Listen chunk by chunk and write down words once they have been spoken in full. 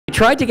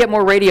tried to get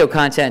more radio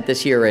content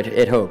this year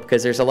at Hope,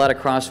 because there's a lot of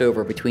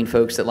crossover between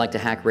folks that like to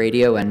hack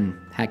radio and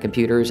hack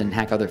computers and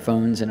hack other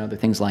phones and other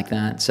things like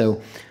that.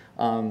 So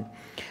I'm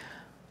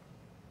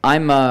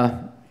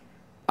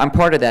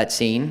part of that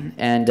scene,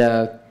 and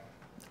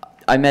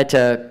I met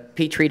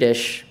Pete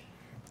Tridish,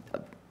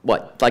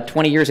 what, like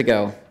 20 years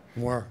ago?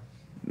 More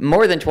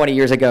than 20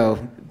 years ago,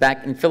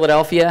 back in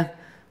Philadelphia.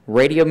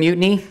 Radio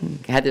Mutiny,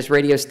 had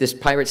this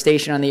pirate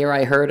station on the air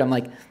I heard. I'm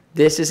like,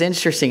 this is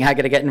interesting, I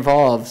gotta get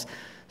involved.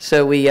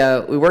 So we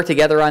worked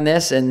together on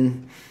this,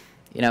 and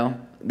you know,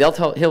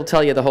 he'll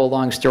tell you the whole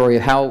long story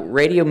of how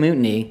Radio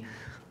Mutiny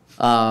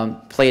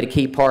played a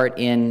key part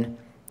in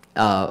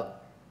a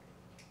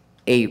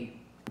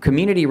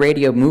community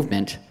radio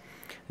movement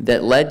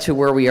that led to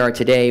where we are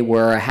today,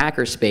 where a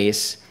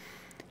Hackerspace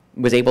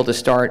was able to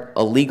start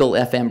a legal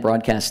FM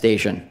broadcast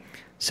station.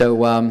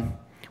 So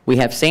we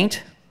have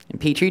Saint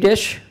and Pete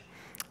Tridish,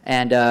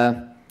 and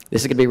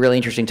this is going to be a really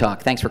interesting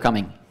talk. Thanks for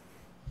coming.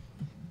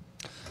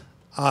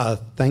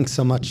 Thanks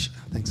so much.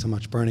 Thanks so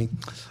much, Bernie.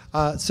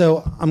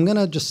 So I'm going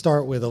to just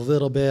start with a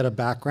little bit of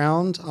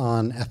background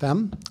on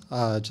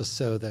FM, just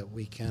so that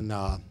we can,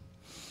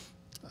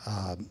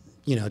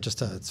 you know, just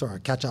to sort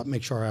of catch up,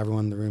 make sure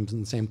everyone in the room's in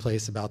the same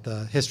place about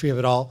the history of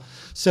it all.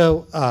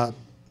 So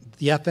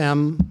the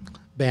FM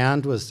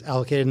band was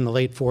allocated in the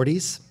late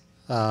 40s.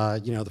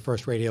 You know, the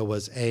first radio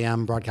was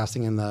AM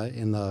broadcasting in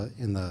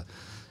the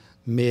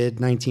mid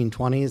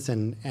 1920s,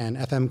 and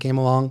FM came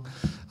along.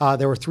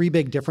 There were three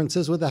big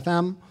differences with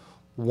FM.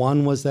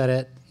 One was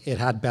that it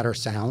had better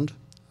sound.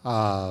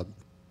 It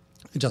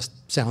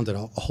just sounded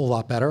a whole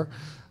lot better.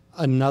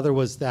 Another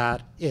was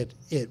that it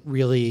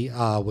really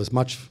was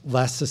much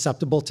less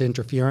susceptible to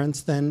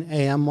interference than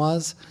AM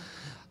was.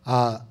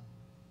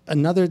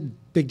 Another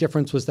big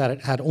difference was that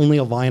it had only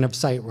a line of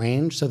sight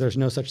range, so there's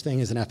no such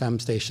thing as an FM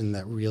station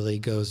that really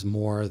goes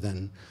more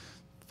than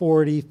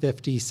 40,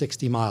 50,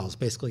 60 miles,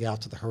 basically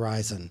out to the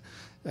horizon.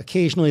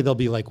 Occasionally there'll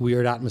be like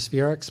weird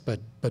atmospherics, but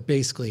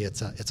basically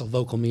it's a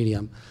local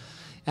medium.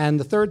 And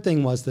the third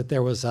thing was that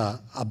there was a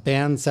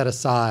band set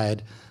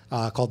aside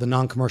called the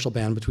non-commercial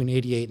band between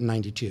 88 and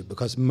 92,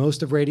 because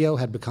most of radio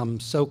had become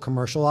so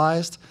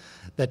commercialized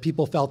that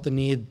people felt the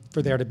need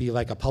for there to be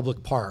like a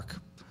public park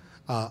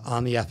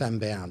on the FM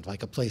band,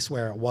 like a place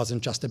where it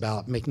wasn't just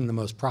about making the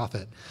most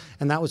profit.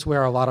 And that was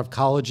where a lot of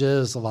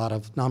colleges, a lot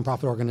of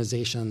nonprofit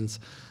organizations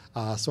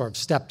sort of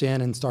stepped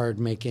in and started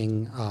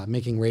making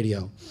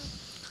radio.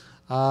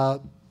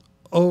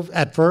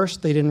 At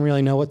first, they didn't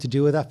really know what to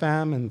do with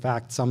FM. In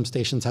fact, some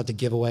stations had to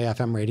give away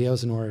FM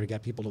radios in order to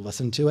get people to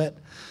listen to it.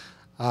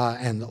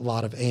 And a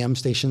lot of AM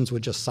stations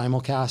would just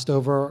simulcast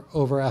over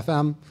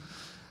FM.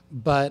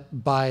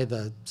 But by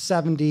the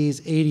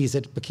 70s, 80s,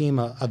 it became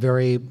a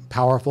very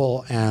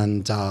powerful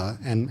and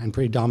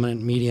pretty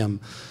dominant medium.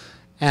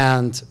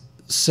 And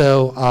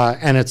so,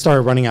 and it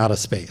started running out of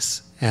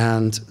space.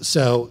 And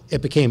so there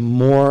became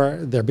more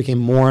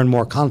and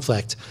more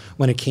conflict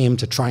when it came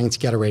to trying to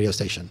get a radio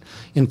station.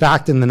 In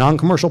fact, in the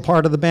non-commercial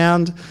part of the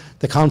band,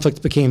 the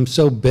conflict became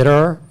so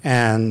bitter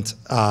and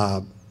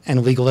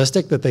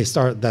legalistic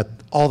that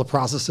all the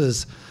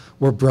processes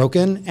were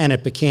broken, and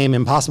it became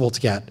impossible to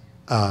get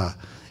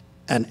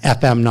an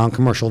FM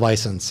non-commercial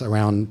license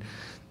around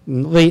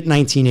late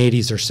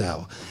 1980s or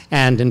so.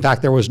 And in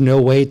fact, there was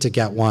no way to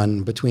get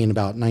one between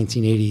about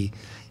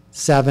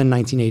 1987,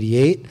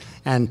 1988,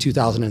 and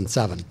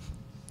 2007.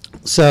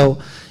 So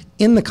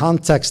in the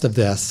context of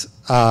this,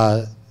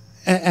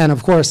 and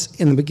of course,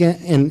 in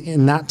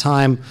that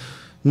time,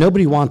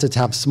 nobody wanted to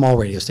have small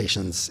radio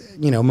stations.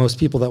 You know, most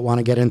people that want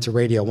to get into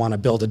radio want to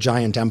build a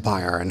giant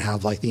empire and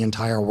have like the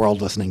entire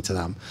world listening to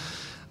them.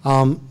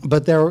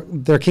 But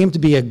there came to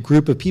be a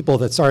group of people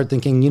that started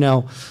thinking, you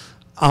know,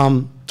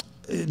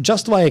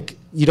 just like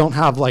you don't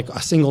have like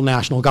a single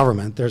national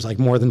government, there's like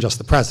more than just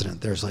the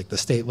president. There's like the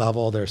state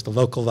level, there's the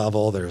local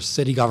level, there's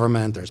city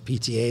government, there's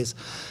PTAs.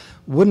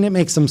 Wouldn't it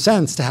make some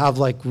sense to have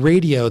like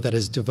radio that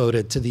is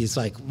devoted to these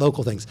like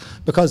local things?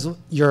 Because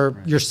your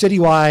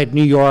citywide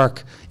New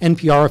York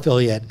NPR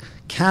affiliate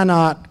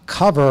cannot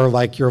cover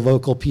like your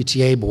local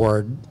PTA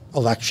board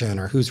election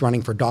or who's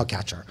running for dog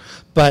catcher.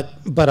 But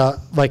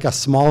like a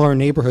smaller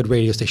neighborhood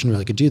radio station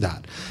really could do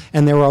that.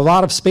 And there were a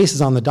lot of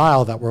spaces on the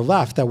dial that were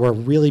left that were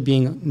really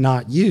being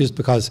not used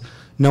because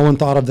no one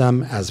thought of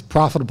them as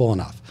profitable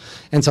enough.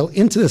 And so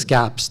into this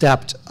gap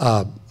stepped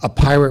a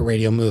pirate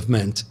radio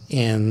movement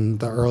in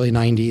the early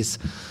 90s.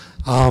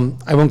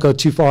 I won't go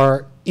too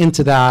far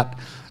into that,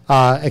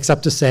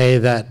 except to say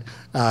that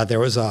there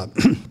was a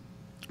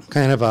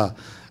kind of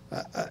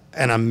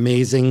an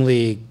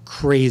amazingly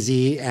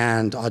crazy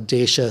and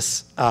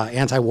audacious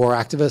anti-war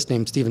activist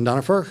named Stephen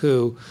Dunifer,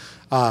 who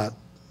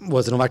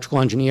was an electrical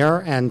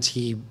engineer, and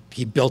he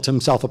built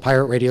himself a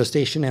pirate radio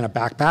station in a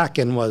backpack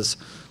and was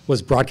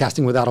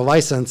broadcasting without a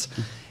license.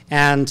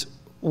 And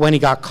when he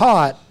got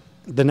caught,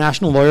 the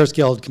National Lawyers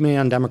Guild Committee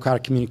on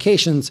Democratic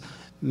Communications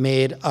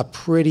made a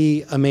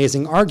pretty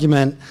amazing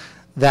argument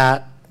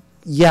that,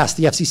 yes,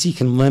 the FCC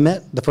can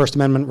limit the First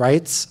Amendment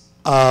rights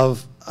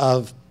of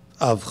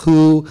of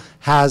who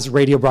has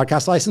radio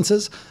broadcast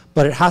licenses,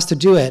 but it has to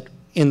do it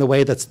in the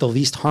way that's the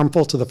least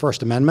harmful to the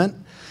First Amendment.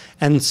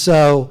 And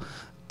so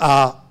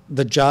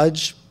the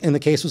judge in the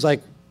case was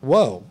like,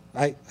 whoa,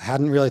 I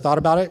hadn't really thought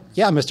about it.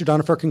 Yeah, Mr.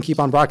 Donofer can keep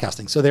on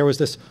broadcasting. So there was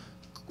this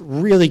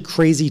really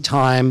crazy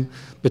time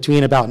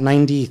between about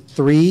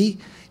 93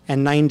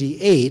 and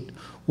 98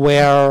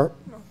 where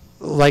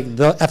like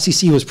the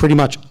FCC was pretty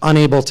much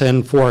unable to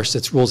enforce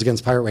its rules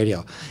against pirate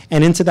radio.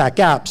 And into that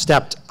gap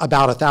stepped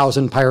about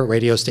 1,000 pirate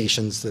radio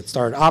stations that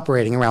started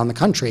operating around the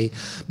country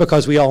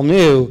because we all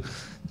knew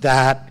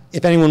that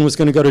if anyone was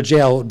going to go to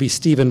jail, it would be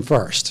Stephen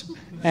first.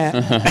 And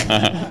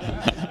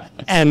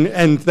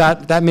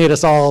that made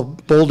us all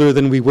bolder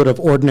than we would have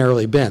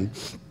ordinarily been.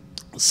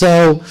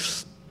 So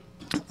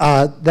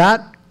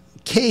that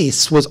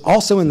case was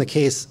also in the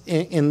case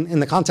in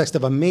the context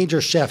of a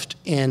major shift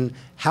in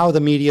how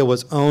the media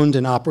was owned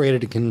and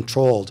operated and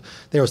controlled.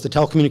 There was the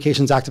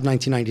Telecommunications Act of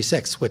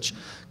 1996, which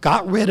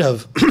got rid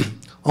of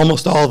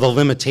almost all the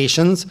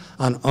limitations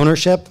on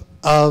ownership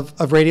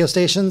of radio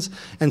stations.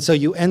 And so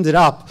you ended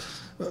up,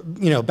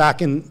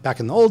 back in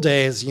the old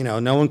days,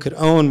 no one could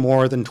own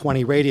more than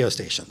 20 radio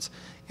stations.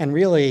 And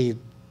really,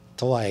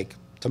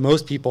 to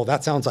most people,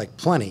 that sounds like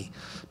plenty.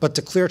 But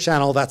to Clear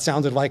Channel, that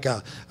sounded like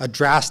a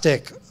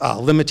drastic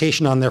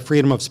limitation on their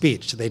freedom of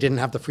speech. They didn't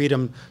have the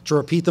freedom to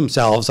repeat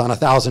themselves on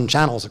 1,000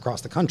 channels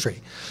across the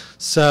country.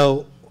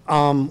 So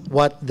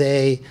what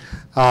the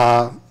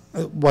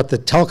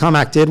Telecom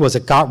Act did was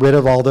it got rid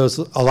of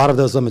a lot of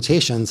those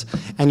limitations,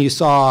 and you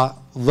saw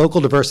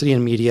local diversity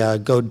in media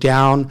go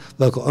down,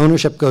 local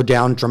ownership go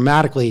down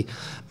dramatically,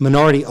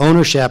 minority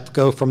ownership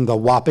go from the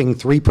whopping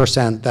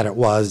 3% that it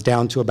was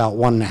down to about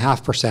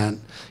 1.5%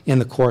 in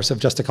the course of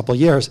just a couple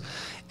of years.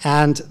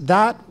 And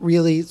that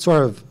really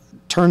sort of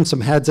turned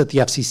some heads at the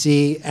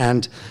FCC,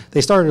 and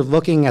they started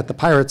looking at the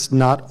pirates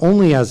not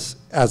only as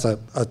a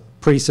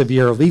pretty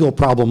severe legal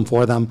problem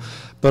for them,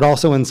 but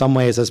also in some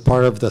ways as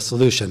part of the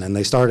solution. And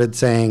they started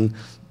saying,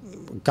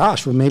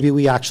 gosh, well, maybe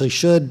we actually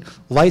should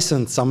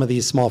license some of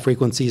these small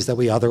frequencies that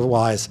we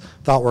otherwise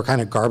thought were kind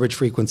of garbage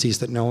frequencies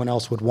that no one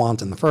else would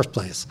want in the first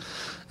place.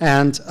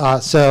 And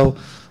so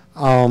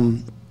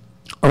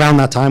around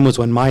that time was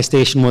when my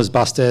station was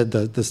busted,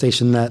 the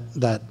station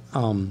that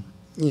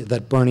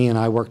Bernie and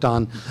I worked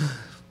on.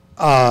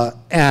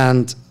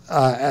 And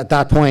at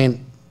that point,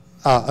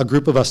 a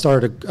group of us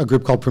started a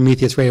group called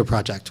Prometheus Radio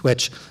Project,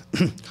 which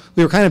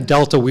we were kind of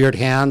dealt a weird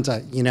hand.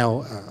 A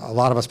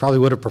lot of us probably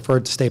would have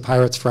preferred to stay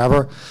pirates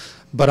forever.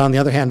 But on the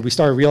other hand, we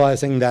started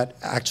realizing that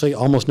actually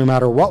almost no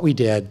matter what we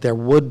did, there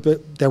would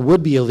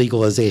be a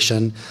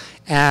legalization,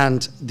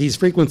 and these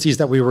frequencies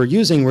that we were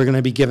using were going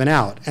to be given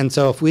out. And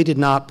so if we did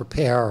not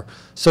prepare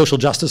social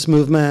justice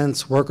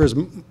movements, workers'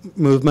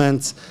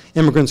 movements,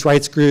 immigrants'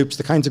 rights groups,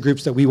 the kinds of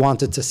groups that we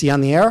wanted to see on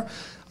the air,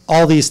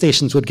 all these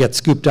stations would get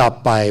scooped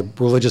up by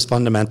religious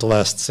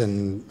fundamentalists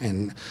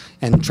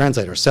and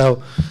translators.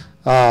 So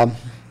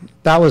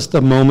that was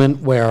the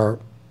moment where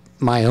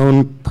my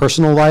own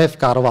personal life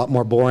got a lot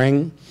more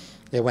boring.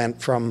 It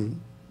went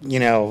from,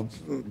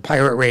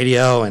 pirate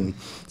radio and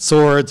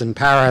swords and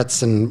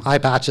parrots and eye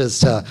patches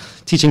to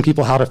teaching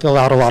people how to fill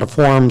out a lot of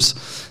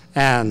forms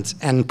and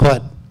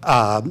put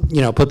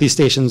these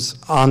stations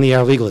on the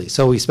air legally.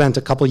 So we spent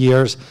a couple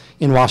years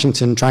in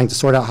Washington trying to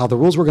sort out how the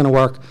rules were going to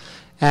work.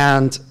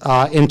 And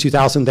in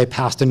 2000, they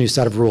passed a new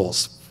set of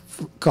rules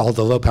called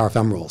the Low Power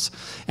FM rules.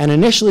 And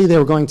initially, they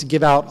were going to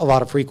give out a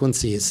lot of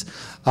frequencies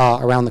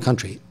around the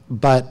country.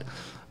 But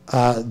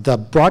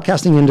the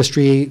broadcasting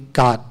industry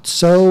got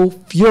so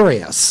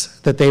furious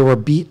that they were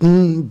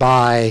beaten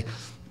by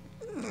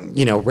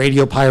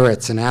radio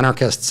pirates and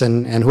anarchists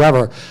and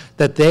whoever,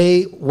 that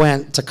they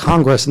went to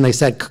Congress and they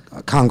said,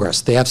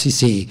 Congress, the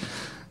FCC,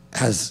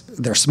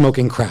 they're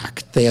smoking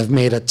crack. They have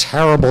made a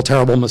terrible,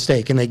 terrible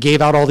mistake. And they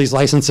gave out all these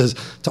licenses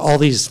to all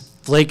these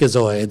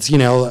flakeazoids,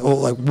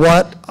 like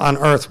what on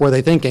earth were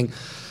they thinking?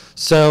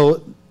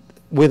 So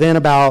within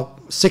about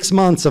 6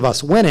 months of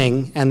us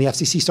winning and the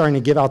FCC starting to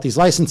give out these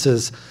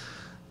licenses,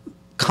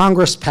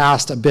 Congress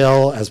passed a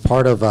bill as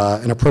part of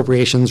an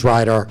appropriations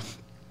rider,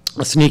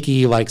 a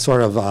sneaky,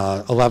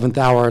 11th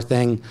hour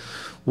thing,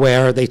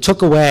 where they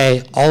took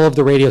away all of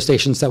the radio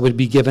stations that would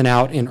be given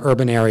out in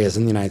urban areas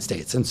in the United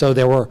States. And so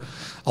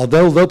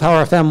although Low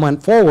Power FM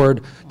went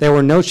forward, there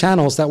were no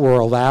channels that were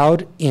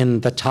allowed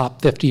in the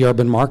top 50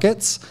 urban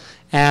markets.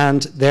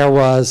 And there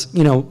was,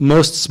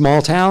 most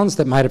small towns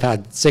that might have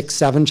had 6,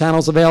 7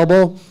 channels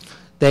available,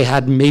 they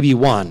had maybe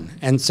 1.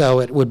 And so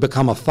it would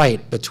become a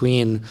fight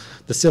between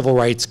the civil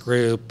rights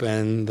group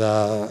and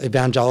the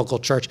evangelical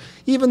church,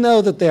 even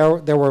though that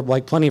there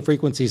were plenty of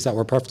frequencies that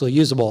were perfectly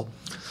usable.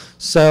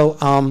 So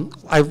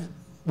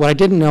what I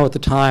didn't know at the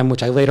time,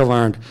 which I later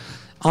learned,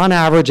 on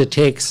average it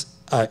takes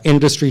an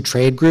industry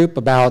trade group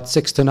about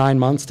 6 to 9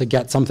 months to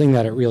get something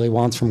that it really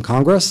wants from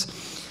Congress.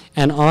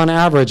 And on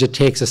average it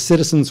takes a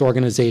citizens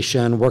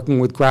organization working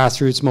with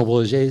grassroots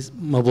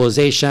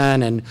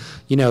mobilization and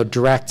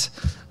direct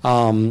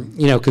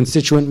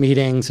constituent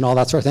meetings and all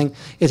that sort of thing.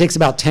 It takes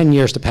about 10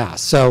 years to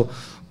pass. So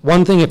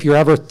one thing, if you're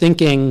ever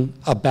thinking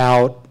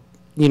about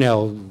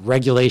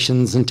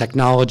regulations and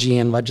technology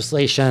and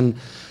legislation,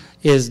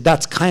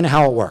 that's kind of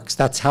how it works.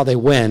 That's how they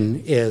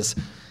win, is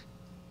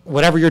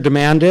whatever your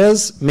demand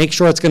is, make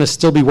sure it's going to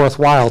still be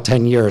worthwhile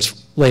 10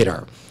 years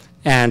later,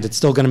 and it's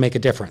still going to make a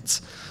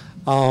difference.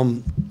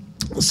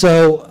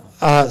 So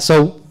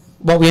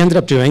what we ended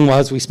up doing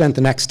was we spent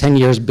the next 10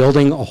 years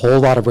building a whole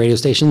lot of radio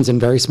stations in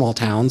very small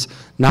towns,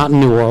 not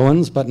in New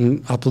Orleans, but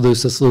in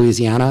Opelousas,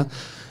 Louisiana,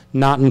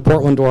 not in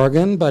Portland,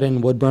 Oregon, but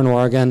in Woodburn,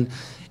 Oregon,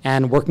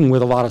 and working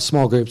with a lot of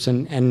small groups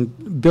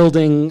and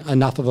building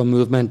enough of a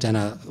movement and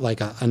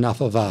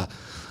enough of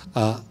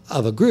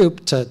a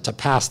group to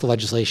pass the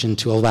legislation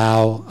to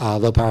allow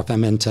low power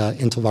FM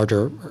into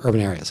larger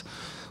urban areas.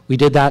 We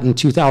did that in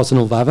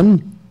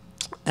 2011,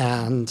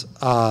 and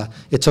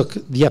it took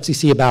the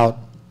FCC about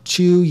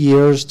 2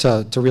 years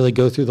to really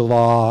go through the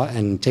law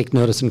and take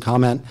notice and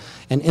comment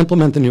and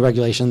implement the new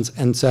regulations.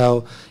 And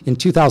so in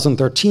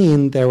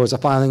 2013, there was a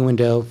filing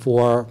window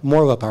for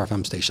more low power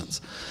FM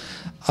stations.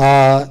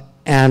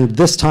 And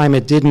this time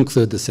it did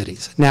include the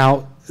cities.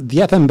 Now, the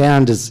FM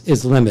band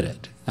is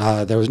limited.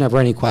 There was never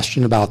any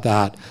question about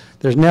that.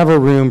 There's never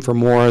room for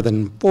more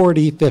than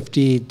 40,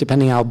 50,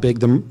 depending how big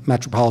the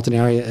metropolitan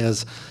area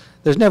is.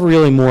 There's never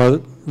really more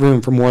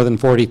room for more than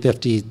 40,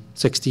 50,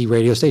 60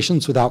 radio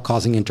stations without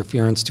causing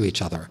interference to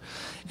each other.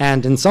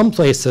 And in some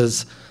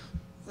places,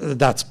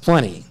 that's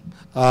plenty.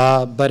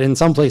 But in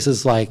some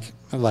places like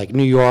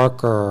New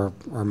York or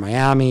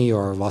Miami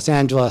or Los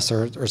Angeles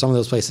or some of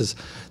those places,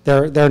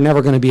 there are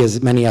never going to be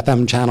as many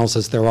FM channels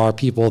as there are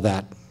people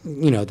that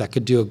that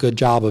could do a good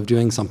job of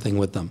doing something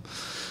with them.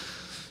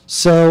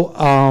 So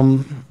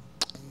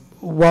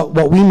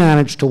what we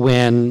managed to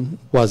win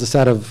was a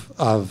set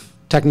of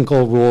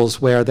technical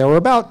rules where there were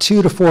about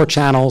 2 to 4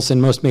 channels in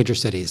most major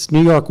cities.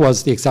 New York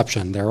was the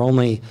exception. There were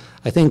only,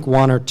 I think,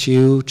 1 or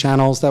 2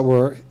 channels that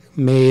were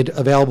made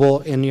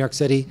available in New York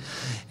City.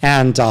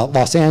 And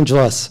Los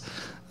Angeles,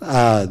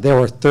 there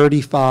were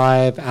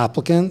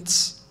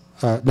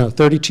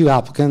 32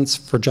 applicants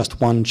for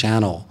just 1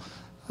 channel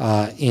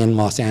in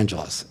Los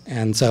Angeles.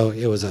 And so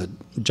it was a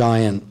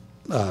giant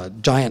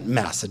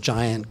mess, a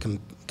giant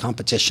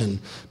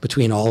competition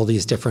between all of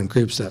these different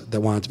groups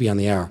that wanted to be on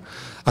the air.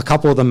 A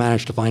couple of them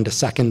managed to find a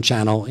second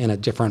channel in a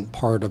different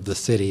part of the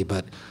city,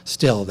 but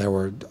still there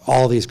were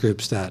all these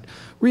groups that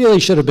really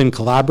should have been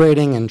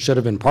collaborating and should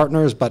have been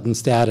partners, but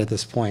instead at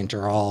this point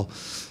are all,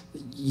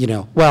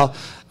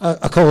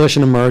 a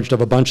coalition emerged of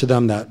a bunch of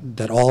them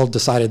that all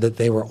decided that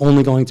they were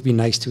only going to be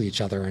nice to each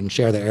other and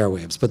share the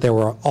airwaves. But there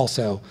were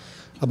also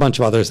a bunch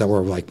of others that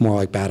were more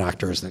like bad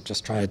actors that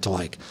just tried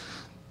to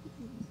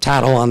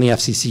tattle on the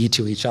FCC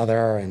to each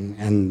other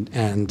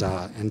and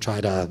try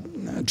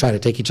to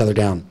take each other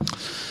down.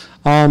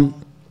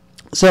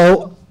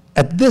 So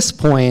at this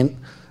point,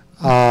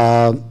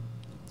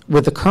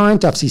 with the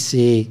current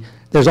FCC,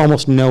 there's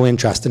almost no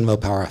interest in low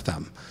power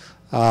FM.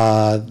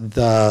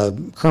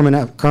 The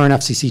current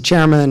FCC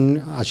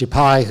chairman, Ajay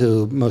Pai,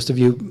 who most of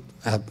you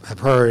have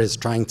heard is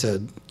trying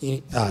to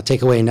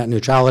take away net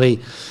neutrality,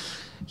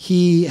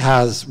 he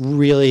has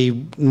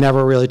really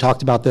never really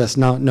talked about this,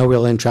 no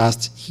real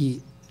interest.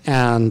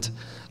 The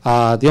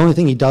only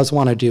thing he does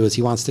want to do is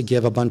he wants to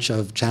give a bunch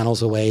of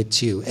channels away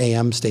to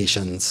AM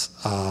stations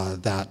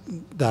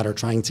that are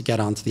trying to get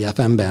onto the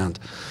FM band.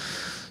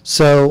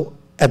 So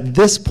at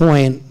this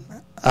point,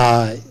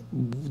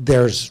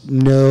 there's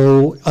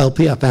no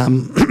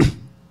LPFM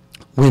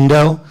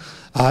window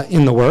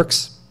in the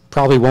works.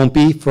 Probably won't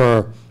be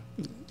for,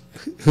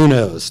 who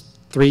knows,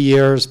 3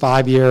 years,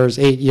 5 years,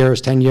 8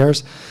 years, 10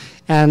 years.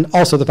 And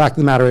also the fact of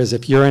the matter is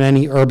if you're in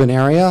any urban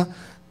area,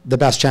 the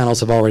best channels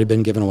have already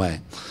been given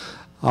away.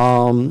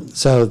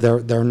 So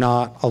there are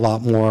not a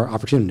lot more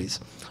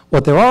opportunities.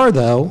 What there are,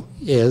 though,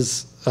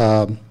 is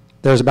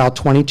there's about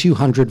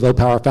 2,200 low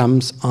power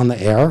FMs on the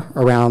air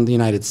around the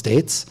United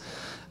States.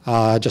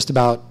 Just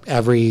about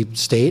every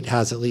state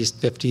has at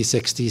least 50,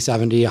 60,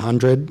 70,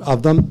 100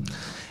 of them.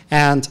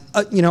 And,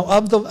 of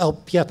the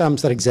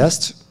LPFMs that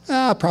exist,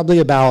 probably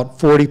about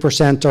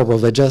 40% are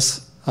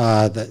religious.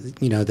 That,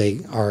 they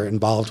are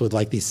involved with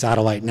these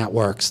satellite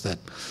networks that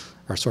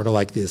are sort of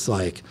like this,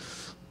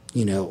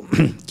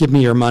 give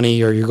me your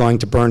money or you're going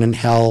to burn in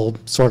hell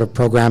sort of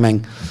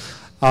programming.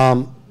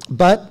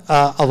 But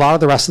a lot of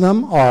the rest of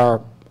them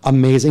are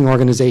amazing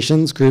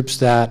organizations, groups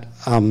that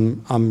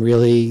I'm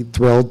really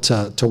thrilled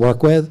to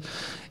work with.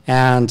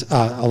 And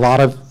a lot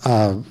of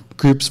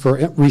groups for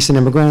recent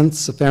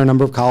immigrants, a fair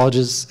number of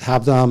colleges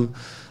have them,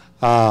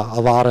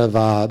 a lot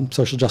of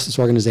social justice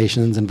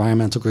organizations,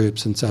 environmental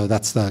groups, and so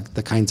that's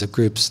the kinds of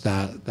groups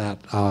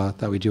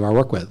that we do our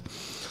work with.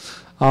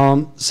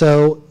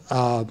 So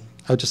I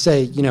would just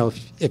say,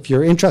 if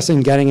you're interested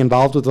in getting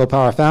involved with low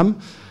power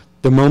FM,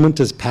 the moment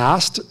is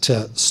past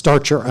to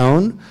start your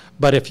own.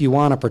 But if you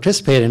want to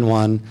participate in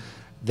one,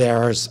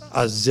 there's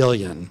a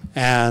zillion,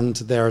 and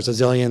there's a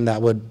zillion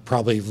that would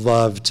probably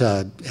love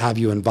to have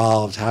you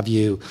involved, have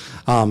you,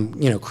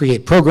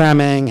 create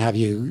programming, have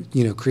you,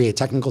 create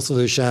technical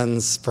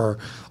solutions for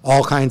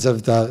all kinds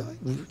of the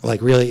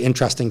really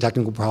interesting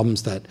technical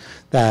problems that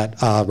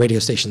radio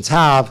stations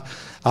have.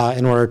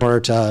 in order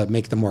to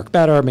make them work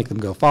better, make them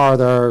go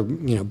farther,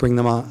 bring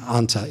them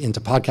into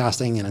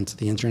podcasting and into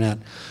the internet.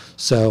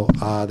 So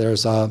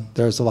there's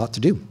a lot to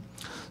do.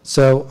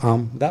 So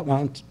that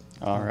one.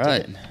 All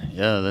right.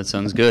 Yeah, that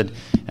sounds good.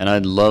 And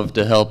I'd love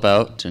to help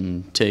out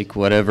and take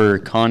whatever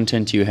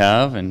content you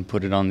have and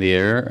put it on the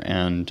air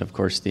and, of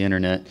course, the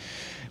internet.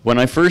 When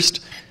I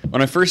first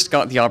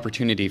got the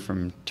opportunity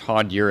from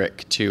Todd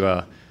Urich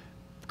to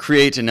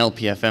create an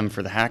LPFM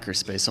for the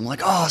Hackerspace, I'm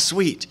like, oh,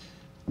 sweet.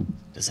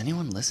 Does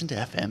anyone listen to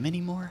FM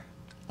anymore?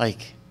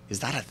 Like, is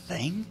that a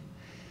thing?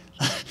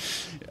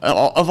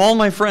 Of all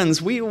my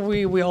friends, we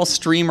all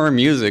stream our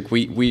music.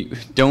 We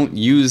don't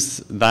use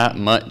that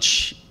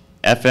much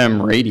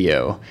FM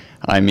radio.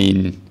 I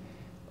mean,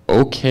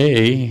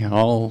 okay,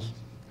 I'll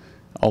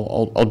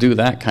do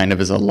that kind of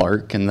as a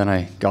lark, and then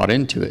I got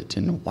into it,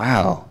 and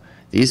wow,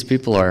 these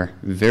people are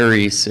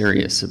very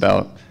serious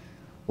about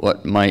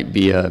what might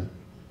be a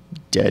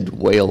dead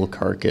whale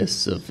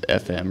carcass of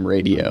FM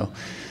radio.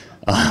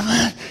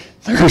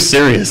 They're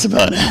serious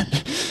about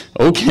it.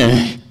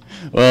 Okay,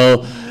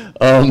 well,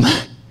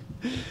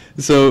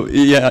 so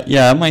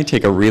yeah, it might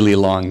take a really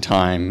long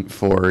time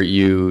for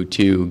you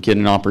to get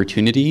an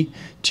opportunity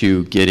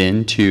to get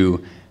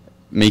into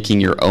making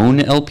your own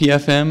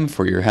LPFM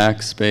for your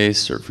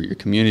Hackspace or for your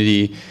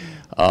community.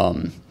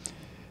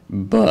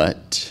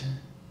 But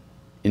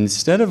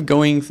instead of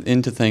going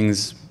into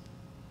things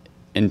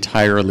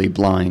entirely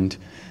blind,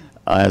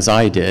 as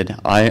I did,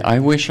 I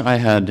wish I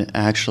had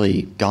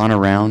actually gone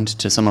around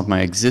to some of my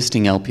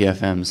existing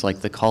LPFMs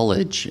like the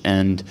college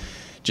and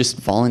just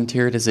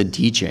volunteered as a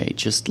DJ,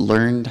 just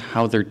learned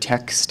how their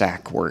tech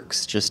stack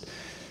works, just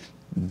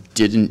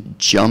didn't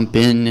jump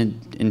in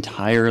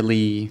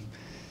entirely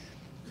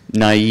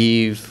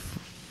naive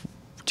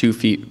 2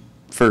 feet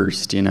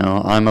first,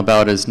 I'm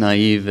about as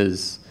naive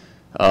as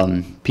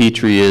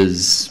Petrie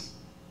is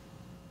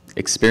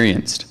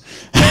experienced.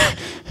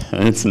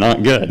 It's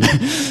not good.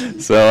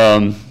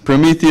 So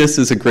Prometheus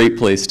is a great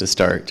place to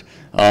start.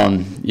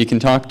 You can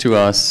talk to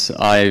us.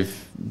 I've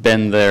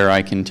been there.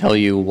 I can tell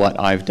you what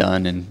I've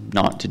done and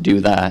not to do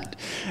that.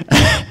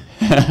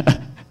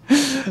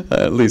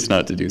 At least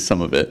not to do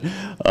some of it.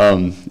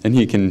 And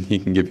he can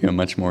give you a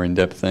much more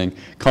in-depth thing.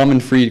 Common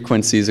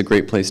Frequency is a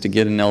great place to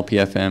get an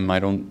LPFM. I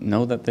don't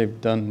know that they've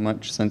done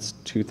much since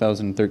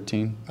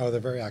 2013. Oh, they're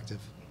very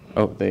active.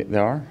 Oh, they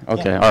are?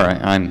 Okay, Yeah. all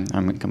right.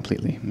 I'm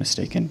completely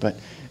mistaken, but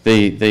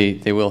they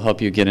will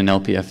help you get an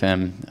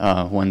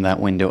LPFM when that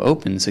window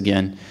opens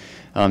again.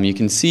 You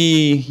can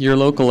see your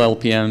local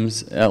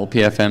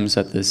LPFMs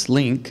at this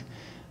link,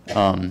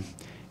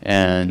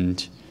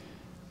 and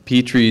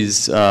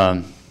Petrie's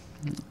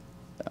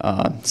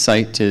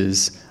site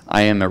is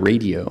I Am a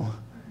Radio,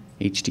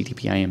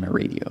 HTTP I Am a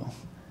Radio.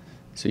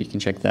 So you can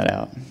check that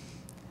out.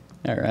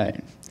 All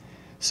right.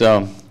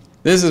 So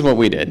this is what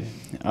we did.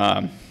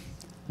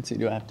 Let's see,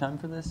 do I have time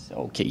for this?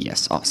 Okay,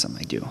 yes, awesome,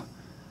 I do.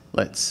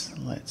 Let's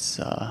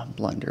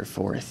blunder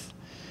forth.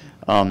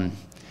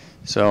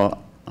 So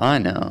I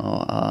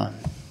know.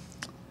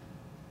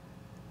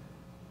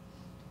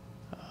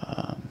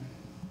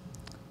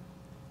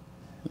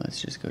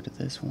 Let's just go to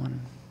this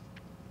one.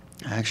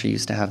 I actually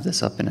used to have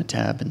this up in a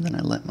tab, and then I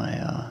let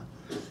my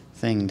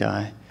thing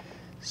die.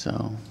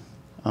 So,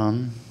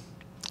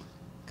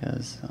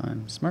 because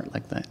I'm smart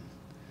like that.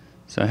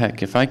 So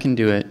heck, if I can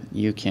do it,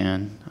 you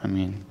can. I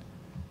mean,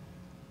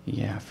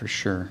 yeah, for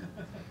sure.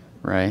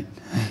 Right?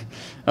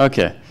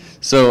 Okay.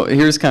 So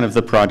here's kind of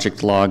the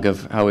project log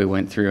of how we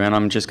went through, and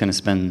I'm just going to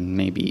spend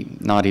maybe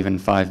not even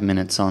 5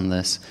 minutes on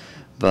this,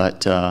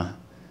 but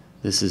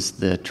this is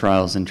the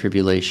trials and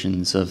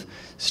tribulations of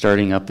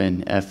starting up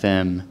an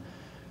FM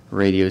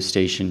radio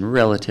station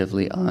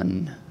relatively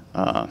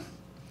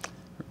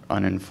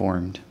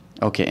uninformed.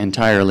 Okay,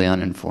 entirely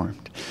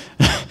uninformed.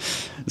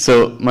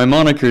 So my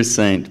moniker is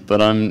Saint, but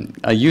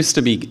I used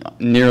to be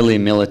nearly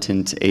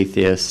militant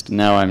atheist.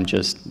 Now I'm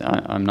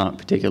not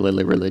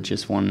particularly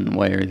religious one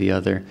way or the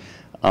other.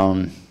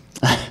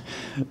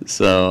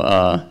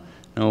 So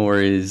no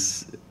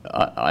worries.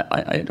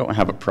 I don't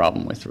have a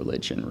problem with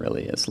religion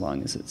really, as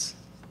long as it's.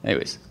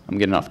 Anyways, I'm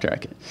getting off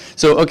track.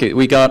 So okay,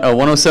 we got a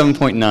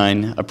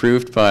 107.9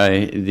 approved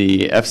by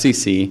the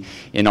FCC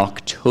in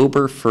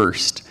October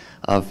 1st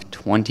of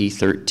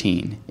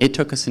 2013. It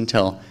took us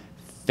until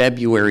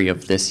February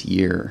of this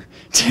year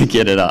to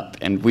get it up,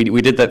 and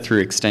we did that through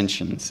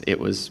extensions. It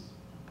was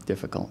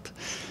difficult.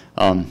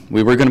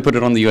 We were going to put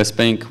it on the U.S.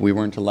 Bank. We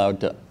weren't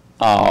allowed to.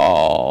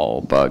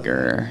 Oh,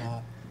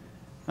 bugger.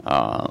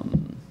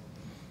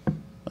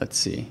 Let's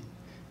see.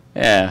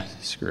 Yeah,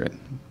 screw it.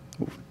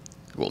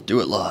 We'll do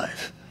it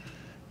live.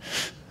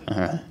 All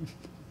right.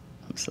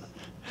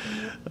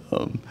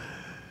 All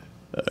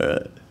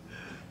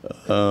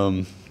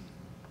right.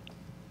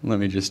 Let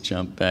me just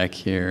jump back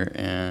here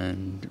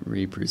and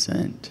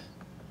represent.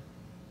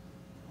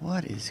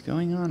 What is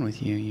going on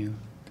with you, you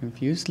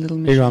confused little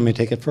machine? Hey, you want me to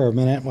take it for a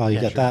minute while you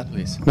get sure, that?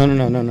 please.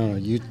 No.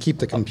 You keep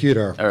the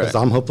computer, All right. because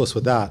I'm hopeless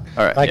with that.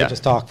 All right, I yeah. could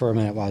just talk for a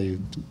minute while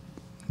you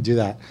do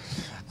that.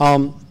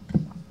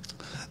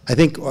 I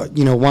think,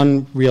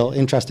 one real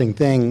interesting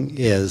thing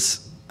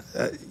is,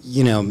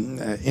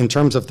 in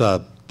terms of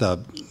the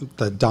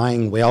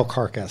dying whale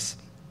carcass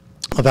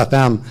of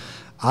FM,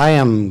 I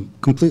am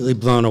completely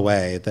blown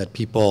away that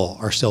people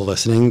are still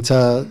listening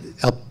to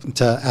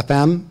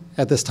FM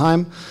at this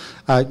time.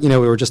 We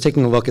were just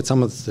taking a look at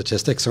some of the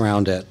statistics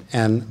around it,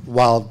 and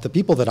while the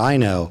people that I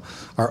know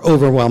are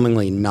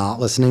overwhelmingly not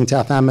listening to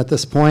FM at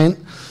this point,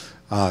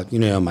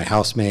 my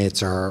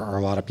housemates or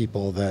a lot of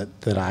people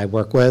that I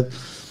work with,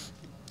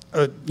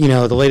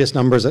 the latest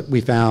numbers that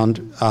we found,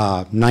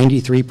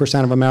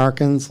 93% of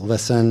Americans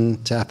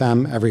listen to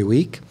FM every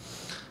week.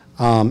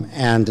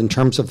 And in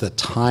terms of the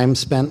time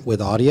spent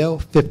with audio,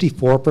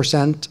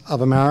 54%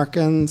 of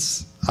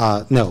Americans,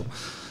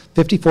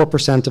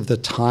 54% of the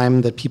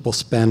time that people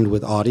spend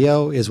with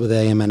audio is with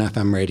AM and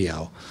FM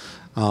radio,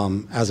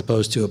 as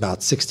opposed to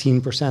about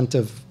 16%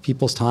 of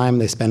people's time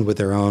they spend with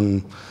their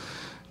own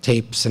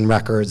tapes and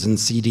records and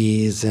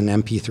CDs and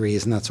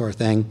MP3s and that sort of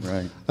thing.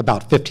 Right.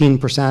 About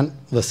 15%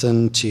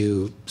 listen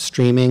to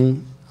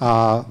streaming,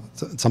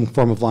 some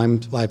form of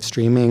live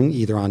streaming,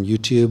 either on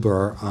YouTube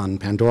or on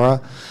Pandora.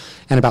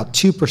 And about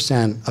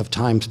 2% of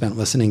time spent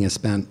listening is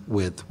spent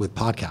with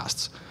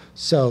podcasts.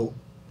 So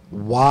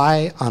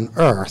why on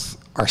earth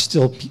are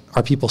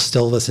people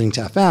still listening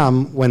to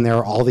FM when there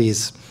are all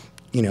these,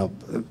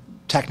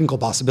 technical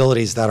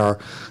possibilities that are,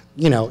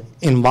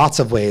 in lots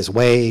of ways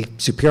way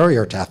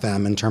superior to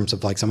FM in terms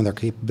of like some of their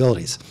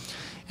capabilities?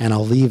 And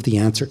I'll leave the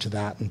answer to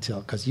that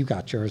because you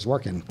got yours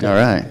working. All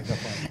right.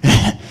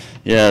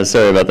 Yeah,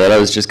 sorry about that. I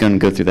was just going to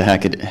go through the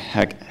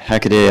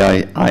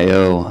Hackaday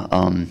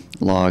IO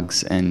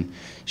logs and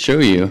show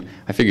you.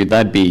 I figured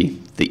that'd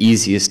be the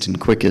easiest and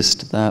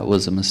quickest. That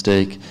was a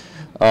mistake.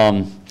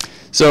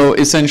 So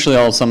essentially,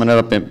 I'll sum it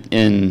up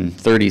in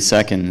 30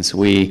 seconds.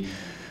 We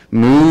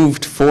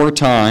moved 4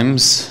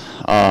 times,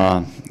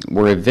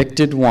 were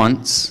evicted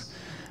once.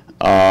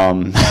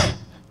 It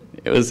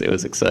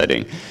was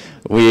exciting.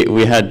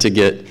 We had to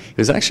it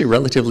was actually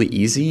relatively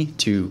easy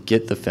to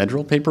get the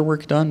federal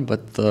paperwork done,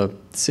 but the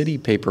city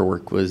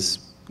paperwork was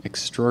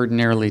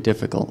extraordinarily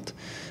difficult.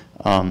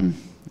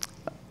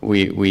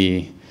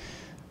 We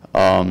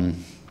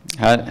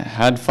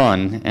had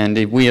fun,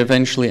 and we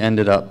eventually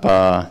ended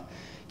up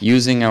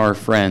using our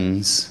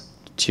friends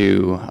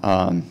to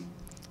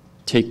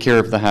take care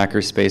of the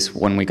hackerspace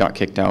when we got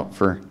kicked out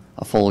for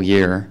a full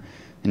year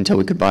until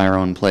we could buy our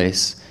own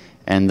place.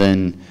 And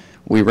then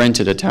we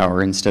rented a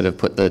tower instead of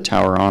put the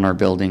tower on our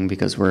building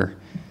because we're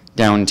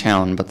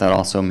downtown, but that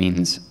also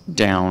means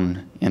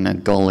down in a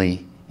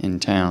gully in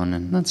town,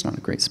 and that's not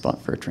a great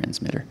spot for a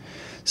transmitter.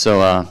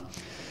 So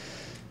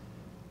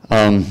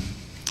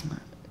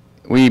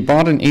we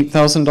bought an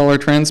 $8,000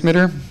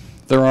 transmitter.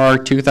 There are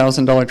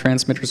 $2,000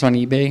 transmitters on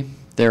eBay.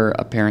 They're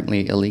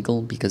apparently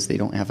illegal because they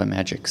don't have a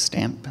magic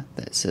stamp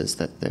that says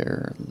that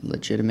they're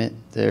legitimate.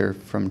 They're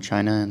from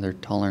China and their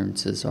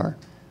tolerances are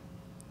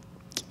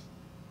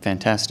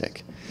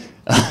fantastic.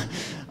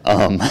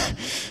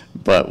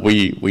 But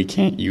we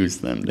can't use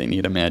them. They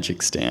need a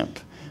magic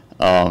stamp.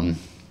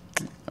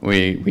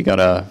 We got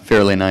a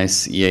fairly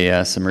nice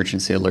EAS,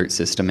 emergency alert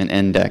system, an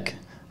NDEC,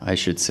 I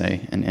should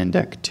say, an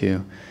NDEC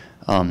too.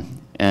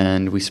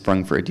 And we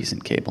sprung for a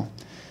decent cable.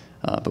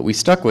 But we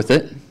stuck with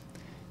it,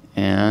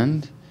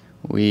 and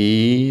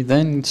we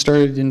then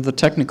started in the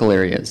technical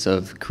areas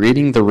of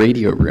creating the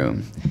radio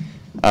room.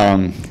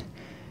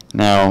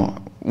 Now,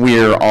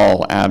 we're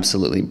all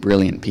absolutely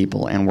brilliant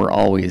people, and we're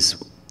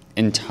always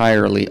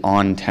entirely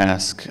on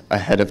task,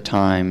 ahead of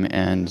time,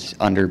 and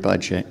under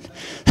budget.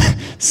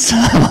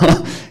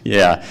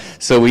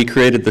 So we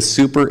created the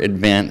super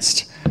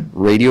advanced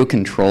radio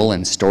control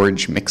and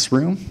storage mix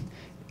room,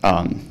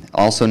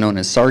 also known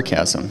as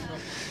Sarcasm.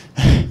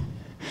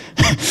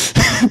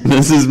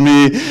 This is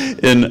me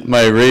in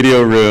my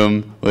radio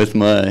room with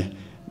my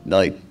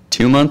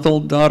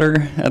 2-month-old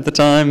daughter at the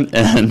time,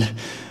 and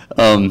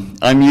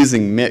I'm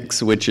using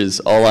Mix, which is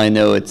all I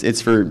know.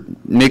 It's for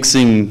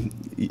mixing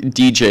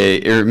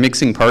DJ or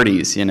mixing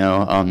parties, and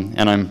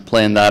I'm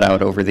playing that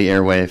out over the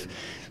airwave.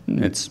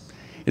 It's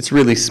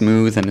really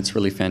smooth and it's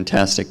really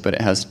fantastic, but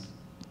it has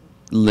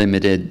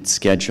limited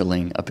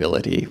scheduling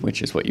ability,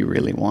 which is what you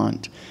really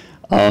want.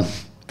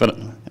 But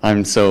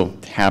I'm so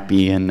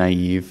happy and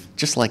naive,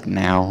 just like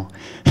now.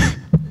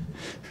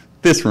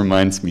 This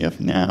reminds me of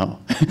now.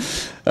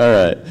 All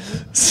right,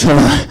 so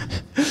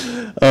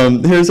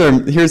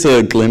here's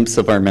a glimpse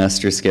of our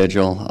master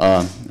schedule.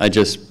 I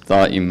just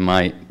thought you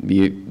might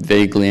be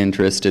vaguely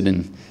interested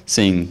in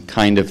seeing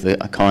kind of the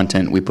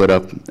content we put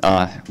up.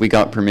 We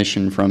got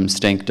permission from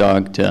Stank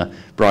Dog to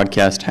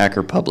broadcast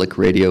Hacker Public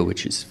Radio,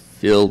 which is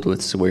filled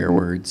with swear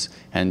words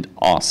and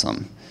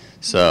awesome.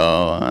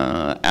 So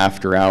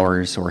after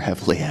hours or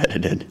heavily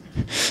edited.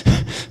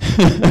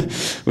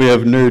 We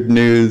have Nerd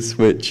News,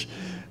 which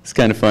is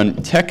kind of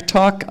fun. Tech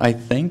Talk, I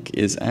think,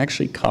 is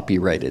actually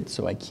copyrighted,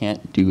 so I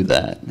can't do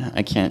that.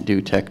 I can't do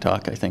Tech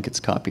Talk. I think it's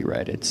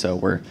copyrighted.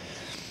 So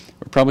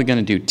We're probably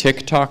going to do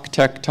TikTok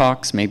Tech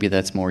Talks. Maybe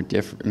that's more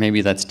different.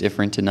 Maybe that's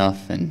different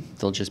enough, and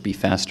they'll just be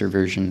faster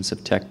versions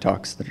of Tech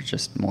Talks that are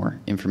just more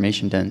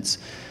information dense.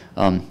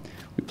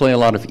 We play a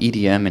lot of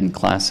EDM and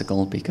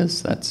classical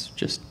because that's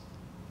just,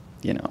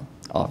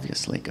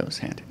 obviously goes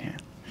hand in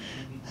hand.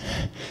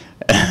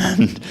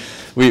 And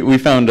we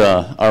found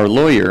our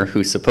lawyer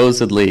who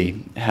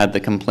supposedly had the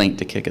complaint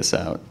to kick us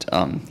out.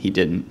 He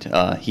didn't.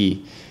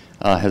 He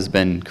has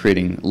been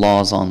creating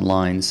laws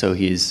online, so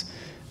he's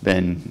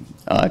been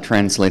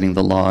translating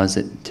the laws.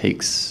 It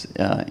takes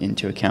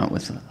into account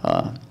with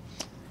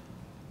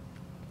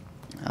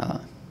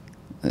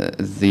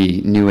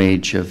the new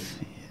age of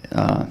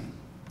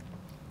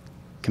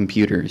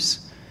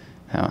computers,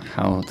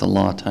 how the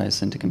law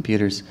ties into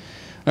computers.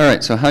 All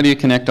right, so how do you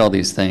connect all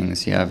these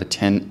things? You have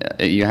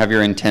you have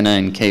your antenna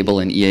and cable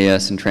and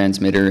EAS and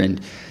transmitter, and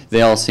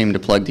they all seem to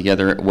plug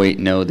together. Wait,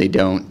 no, they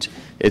don't.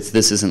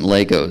 This isn't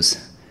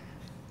Legos.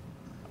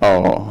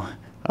 Oh,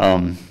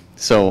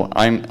 so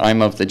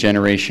I'm of the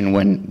generation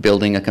when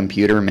building a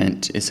computer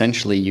meant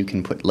essentially you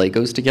can put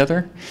Legos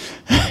together.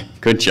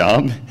 Good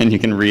job, and you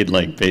can read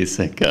like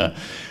basic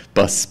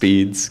bus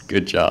speeds.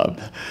 Good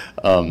job.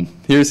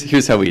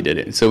 Here's how we did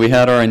it. So we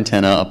had our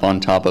antenna up on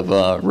top of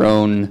a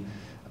Roan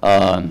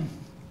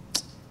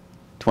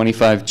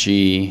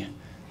 25G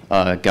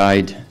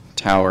guide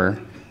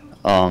tower,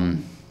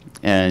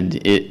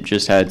 and it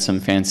just had some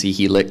fancy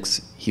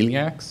Heliax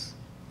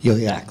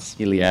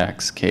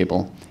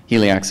cable,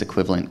 Heliax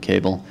equivalent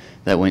cable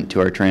that went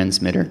to our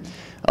transmitter.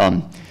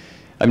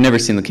 I've never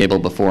seen the cable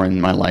before in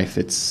my life.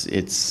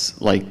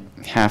 It's like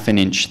half an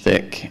inch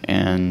thick,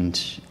 and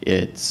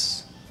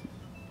it's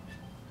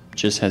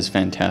just has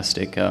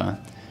fantastic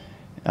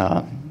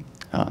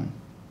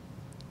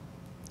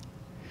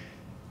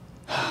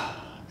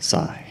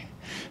sigh.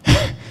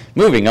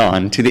 Moving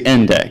on to the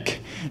end deck.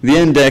 The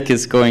end deck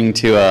is going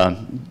to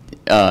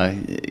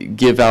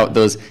give out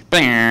those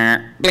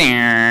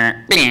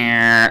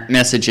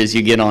messages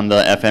you get on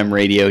the FM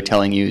radio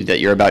telling you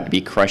that you're about to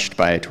be crushed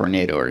by a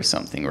tornado or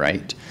something,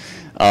 right?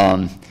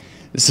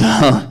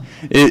 So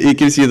it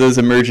gives you those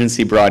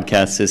emergency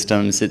broadcast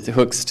systems. It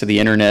hooks to the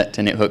internet,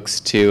 and it hooks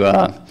to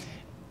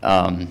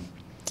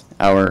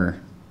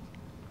our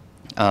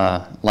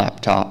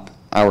laptop,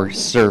 our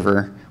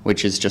server,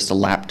 which is just a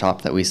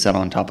laptop that we set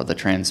on top of the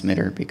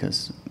transmitter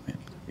because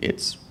you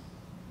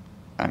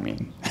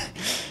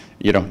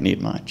don't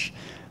need much.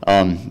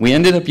 We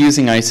ended up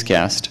using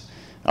IceCast.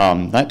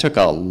 That took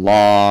a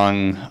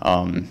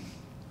long,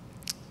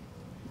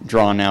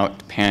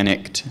 drawn-out,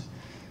 panicked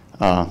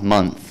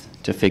month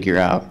to figure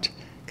out,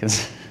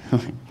 because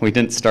we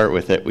didn't start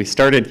with it. We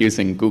started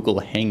using Google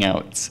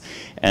Hangouts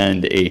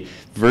and a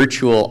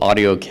virtual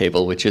audio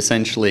cable, which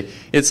essentially,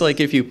 it's like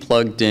if you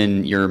plugged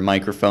in your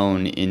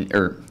microphone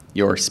or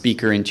your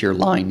speaker into your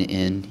line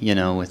in,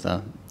 with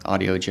a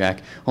audio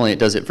jack, only it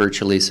does it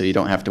virtually, so you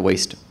don't have to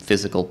waste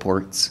physical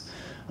ports.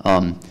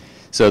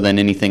 So then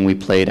anything we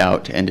played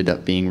out ended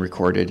up being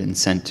recorded and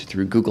sent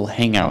through Google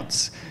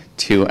Hangouts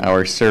to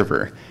our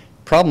server.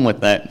 Problem with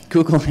that,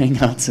 Google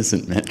Hangouts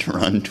isn't meant to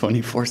run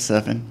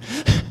 24/7.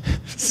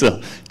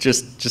 So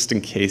just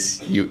in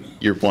case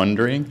you're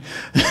wondering,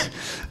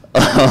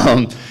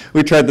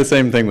 we tried the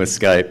same thing with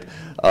Skype.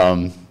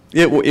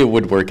 It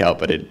would work out,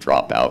 but it'd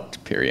drop out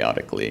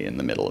periodically in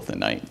the middle of the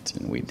night,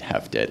 and we'd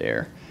have dead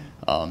air.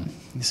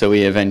 So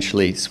we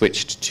eventually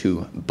switched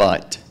to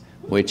Butt,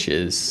 which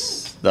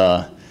is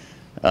the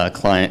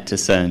client to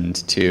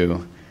send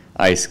to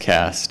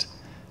IceCast.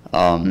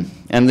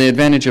 And the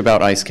advantage about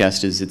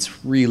IceCast is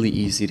it's really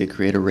easy to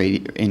create a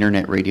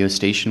internet radio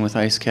station with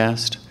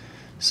IceCast.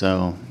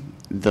 So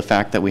the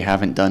fact that we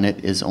haven't done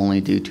it is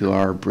only due to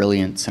our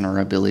brilliance and our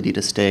ability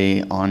to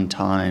stay on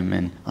time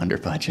and under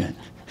budget.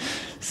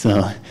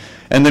 So,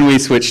 and then we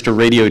switched to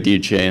Radio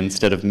DJ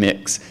instead of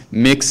Mix.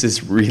 Mix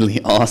is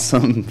really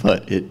awesome,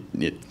 but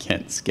it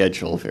can't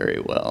schedule very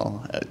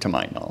well, to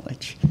my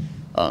knowledge.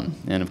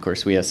 And of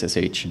course, we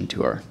SSH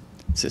into our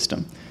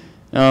system.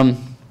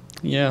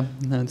 Yeah,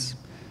 that's.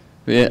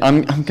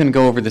 I'm going to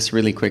go over this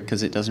really quick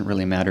because it doesn't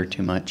really matter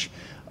too much.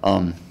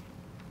 I'm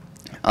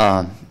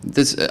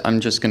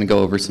just going to go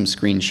over some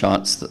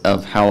screenshots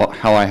of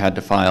how I had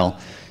to file.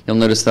 You'll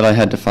notice that I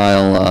had to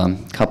file a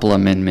couple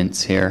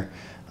amendments here.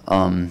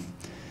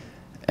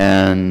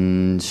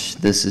 And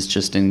this is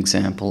just an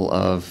example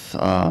of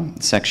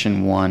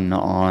Section 1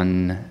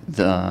 on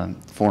the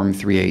Form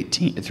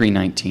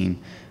 319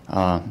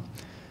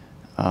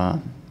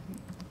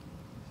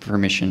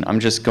 permission. I'm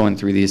just going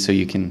through these so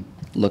you can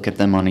look at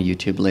them on a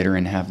YouTube later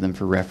and have them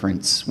for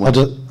reference.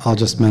 I'll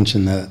just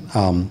mention that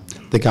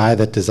the guy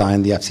that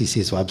designed the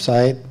FCC's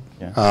website,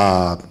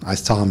 yeah. I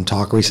saw him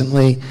talk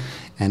recently,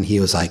 and he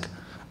was like,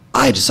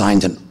 I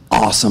designed an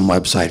awesome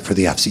website for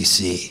the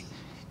FCC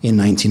in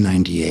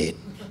 1998,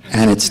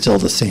 and it's still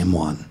the same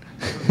one.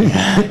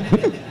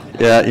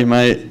 Yeah, you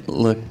might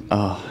look,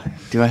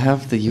 do I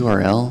have the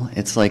URL?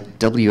 It's like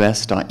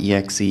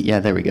ws.exe. Yeah,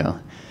 there we go.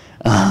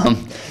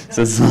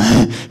 So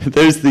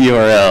there's the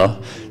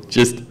URL,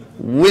 just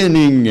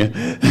winning.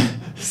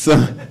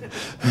 So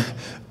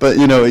But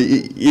you know,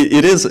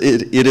 it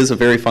is a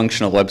very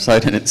functional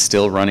website, and it's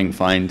still running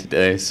fine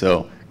today.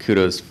 So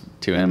kudos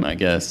to him, I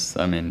guess.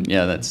 I mean,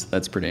 yeah,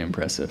 that's pretty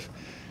impressive.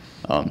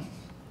 I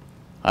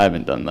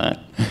haven't done that.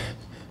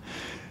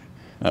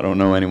 I don't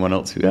know anyone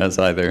else who has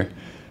either.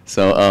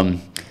 So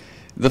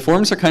the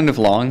forums are kind of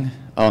long.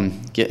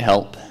 Get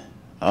help.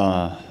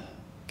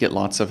 Get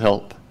lots of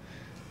help.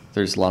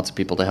 There's lots of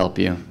people to help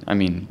you. I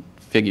mean,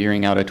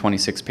 figuring out a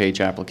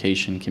 26-page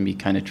application can be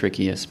kind of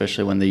tricky,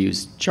 especially when they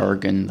use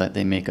jargon that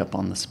they make up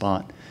on the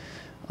spot.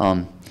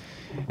 And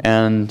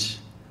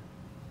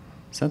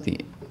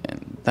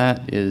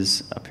that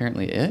is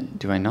apparently it.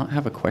 Do I not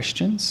have a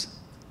questions?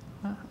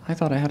 I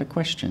thought I had a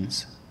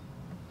questions.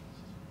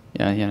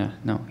 Yeah,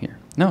 no, here.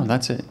 No,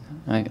 that's it.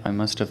 I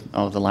must have,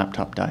 oh, the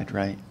laptop died,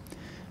 right.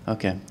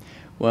 Okay,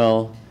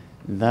 well,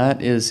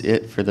 that is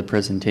it for the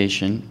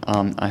presentation.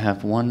 I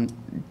have one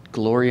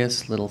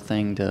glorious little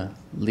thing to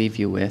leave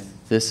you with.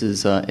 This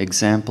is an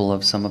example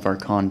of some of our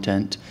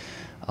content.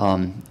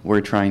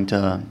 We're trying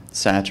to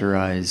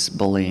satirize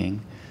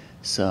bullying,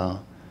 so.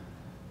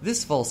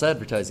 This false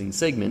advertising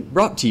segment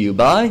brought to you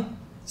by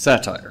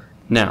Satire.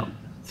 Noun.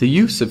 The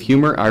use of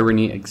humor,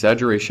 irony,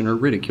 exaggeration, or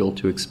ridicule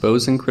to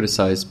expose and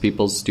criticize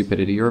people's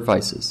stupidity or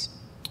vices.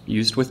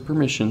 Used with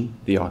permission,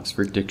 the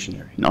Oxford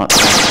Dictionary. Not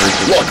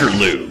Oxford. Locker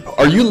Lube.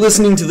 Are you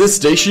listening to this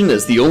station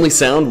as the only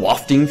sound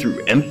wafting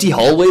through empty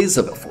hallways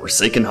of a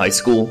forsaken high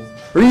school?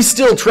 Or are you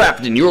still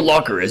trapped in your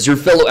locker as your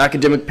fellow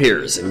academic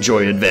peers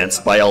enjoy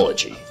advanced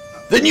biology?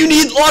 Then you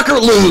need Locker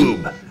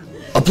Lube!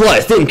 Apply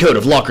a thin coat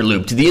of Locker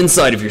Lube to the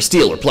inside of your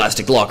steel or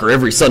plastic locker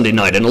every Sunday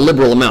night and a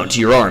liberal amount to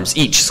your arms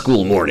each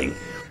school morning.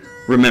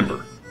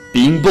 Remember,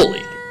 being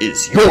bullied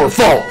is your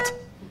fault!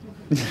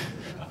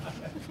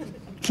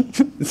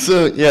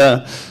 So,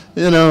 yeah,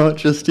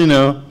 just,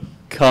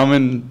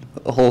 common,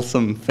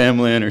 wholesome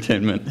family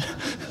entertainment.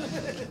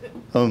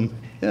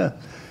 Yeah,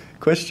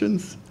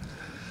 questions?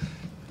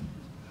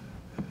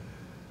 All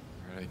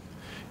right.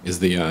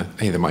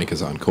 Hey, the mic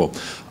is on, cool.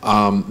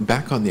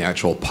 Back on the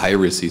actual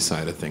piracy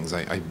side of things,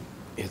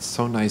 it's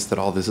so nice that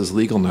all this is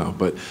legal now,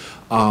 but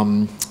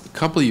a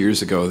couple of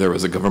years ago there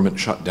was a government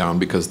shutdown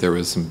because there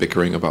was some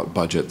bickering about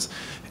budgets.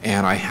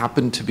 And I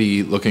happened to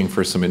be looking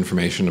for some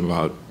information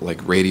about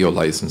like radio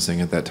licensing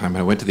at that time.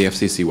 I went to the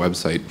FCC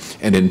website,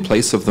 and in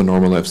place of the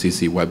normal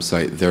FCC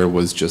website, there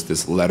was just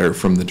this letter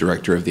from the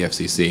director of the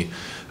FCC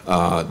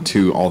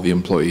to all the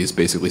employees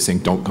basically saying,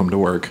 don't come to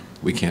work,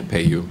 we can't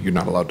pay you, you're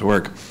not allowed to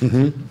work.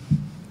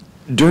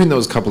 Mm-hmm. During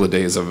those couple of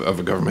days of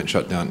a government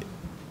shutdown,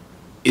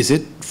 is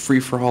it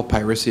free-for-all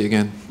piracy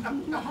again?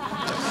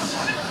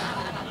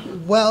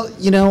 Well,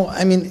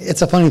 I mean,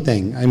 it's a funny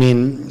thing. I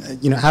mean,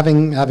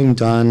 having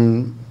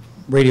done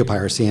radio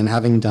piracy and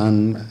having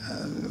done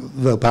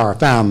low power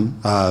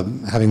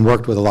FM, having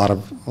worked with a lot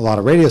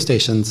of radio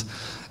stations,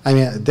 I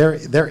mean,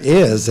 there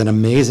is an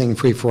amazing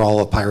free for all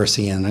of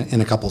piracy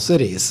in a couple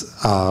cities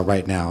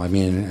right now. I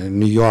mean, in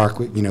New York,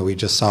 we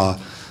just saw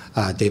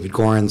David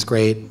Gorin's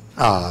great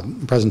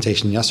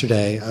presentation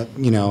yesterday.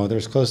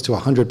 There's close to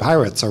 100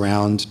 pirates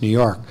around New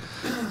York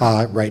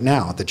right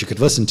now that you could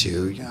listen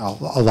to.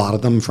 A lot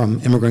of them from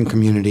immigrant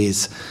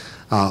communities,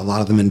 a lot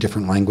of them in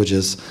different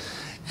languages.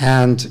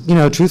 And,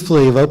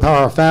 truthfully, low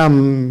power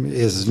FM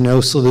is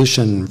no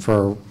solution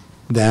for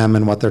them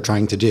and what they're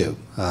trying to do.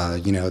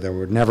 There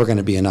were never going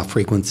to be enough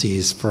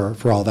frequencies for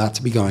all that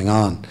to be going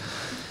on.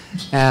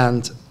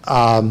 And,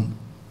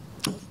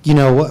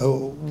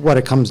 what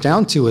it comes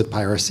down to with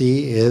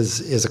piracy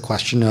is a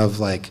question of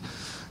like,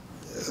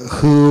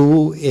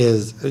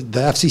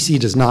 the FCC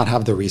does not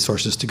have the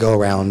resources to go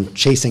around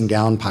chasing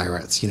down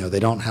pirates. They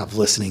don't have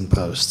listening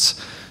posts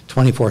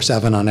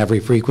 24/7 on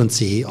every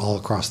frequency all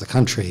across the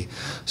country.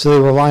 So they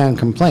rely on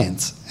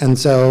complaints. And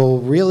so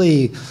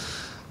really,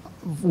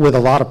 with a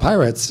lot of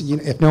pirates,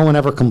 if no one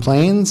ever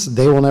complains,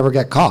 they will never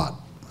get caught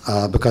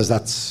because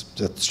that's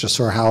just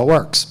sort of how it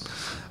works.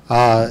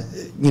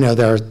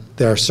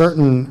 There are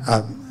certain,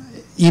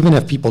 even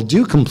if people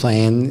do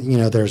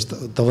complain, there's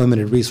the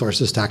limited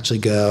resources to actually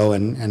go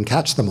and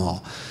catch them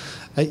all.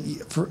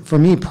 For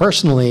me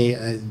personally,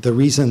 the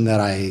reason that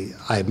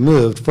I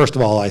moved, first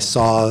of all, I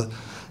saw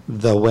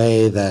the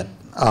way that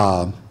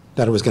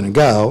it was going to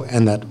go,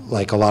 and that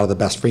like a lot of the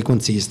best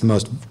frequencies, the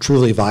most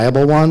truly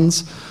viable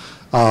ones,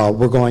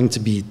 were going to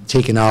be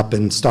taken up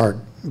and start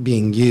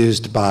being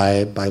used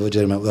by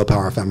legitimate low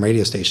power FM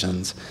radio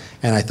stations.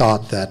 And I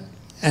thought that,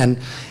 and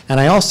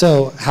I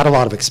also had a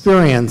lot of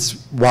experience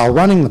while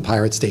running the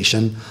pirate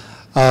station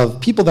of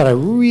people that I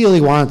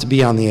really wanted to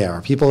be on the air,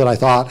 people that I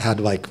thought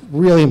had like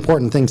really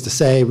important things to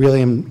say,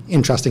 really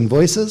interesting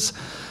voices.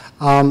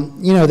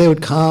 They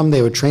would come,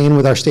 they would train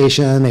with our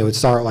station, they would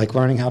start like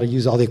learning how to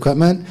use all the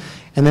equipment,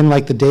 and then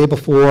like the day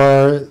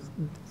before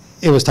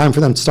it was time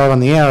for them to start on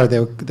the air, they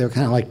were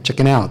kind of like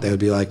chicken out. They would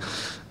be like,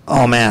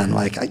 oh man,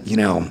 like,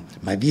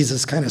 my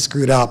visa's kind of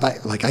screwed up.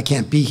 I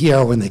can't be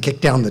here when they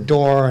kick down the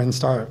door and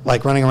start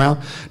like running around.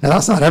 Now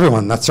that's not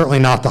everyone. That's certainly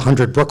not the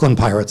 100 Brooklyn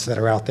pirates that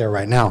are out there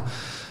right now.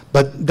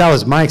 But that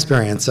was my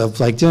experience of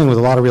like dealing with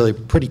a lot of really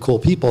pretty cool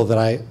people that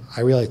I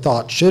really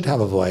thought should have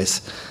a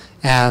voice.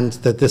 and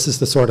that this is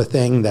the sort of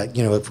thing that,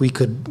 you know, if we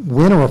could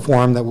win a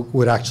reform that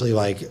would actually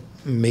like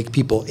make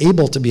people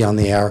able to be on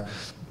the air,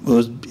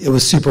 it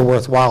was super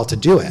worthwhile to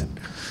do it.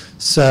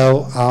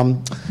 So,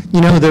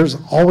 you know, there's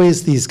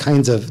always these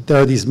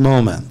there are these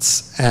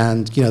moments,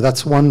 and, you know,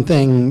 that's one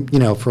thing, you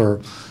know,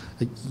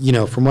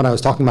 from what I was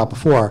talking about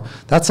before,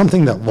 that's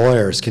something that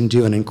lawyers can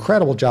do an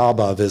incredible job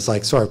of, is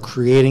like sort of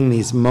creating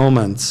these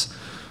moments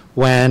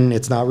when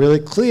it's not really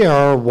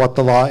clear what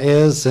the law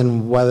is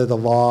and whether the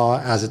law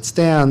as it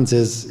stands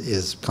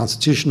is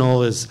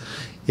constitutional,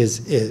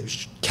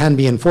 can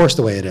be enforced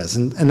the way it is.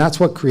 And that's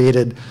what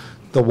created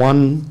the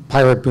one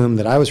pirate boom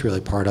that I was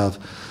really part of.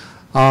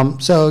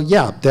 So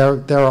yeah,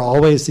 there are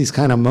always these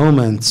kind of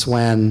moments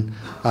when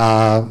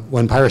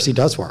piracy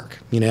does work.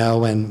 You know,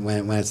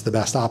 when it's the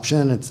best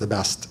option, it's the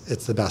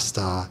best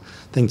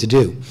thing to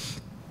do.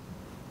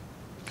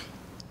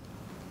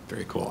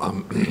 Very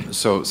cool.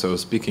 So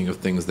speaking of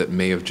things that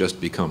may have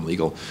just become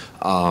legal,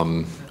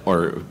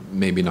 or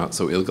maybe not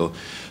so illegal,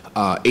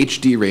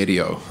 HD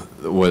radio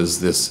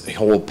was this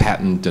whole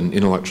patent and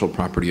intellectual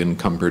property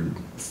encumbered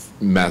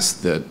mess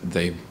that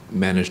they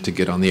managed to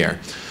get on the air.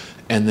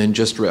 And then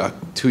just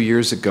 2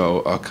 years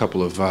ago, a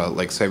couple of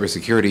like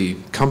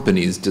cybersecurity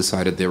companies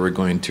decided they were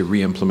going to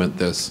re-implement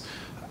this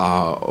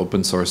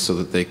open source so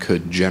that they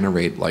could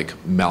generate like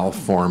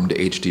malformed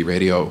HD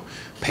radio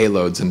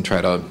payloads and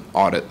try to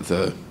audit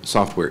the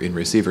software in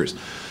receivers.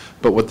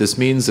 But what this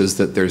means is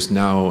that there's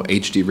now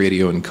HD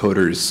radio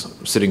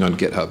encoders sitting on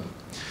GitHub.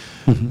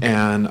 Mm-hmm.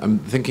 And I'm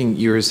thinking,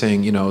 you were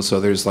saying, you know, so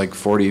there's like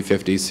 40,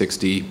 50,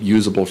 60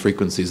 usable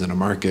frequencies in a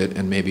market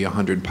and maybe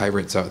 100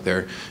 pirates out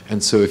there.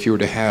 And so if you were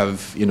to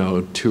have, you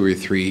know, 2 or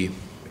 3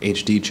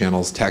 HD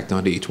channels tacked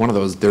onto each one of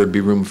those, there would be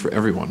room for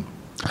everyone.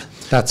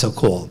 That's so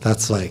cool.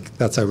 That's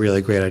a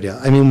really great idea.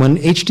 I mean, when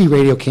HD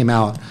radio came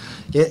out,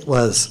 it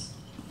was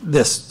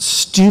this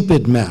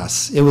stupid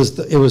mess. It was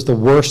the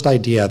worst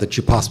idea that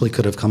you possibly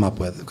could have come up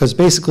with, because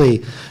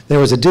basically there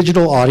was a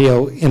digital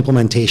audio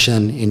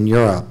implementation in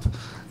Europe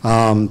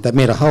that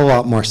made a whole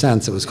lot more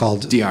sense. It was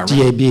called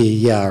DAB,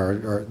 yeah,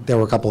 or there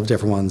were a couple of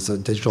different ones,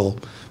 Digital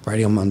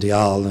Radio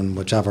Mondiale and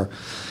whichever.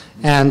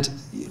 And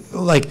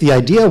like the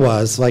idea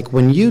was, like,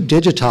 when you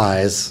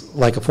digitize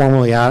like a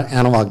formerly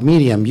analog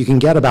medium, you can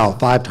get about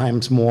 5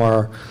 times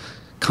more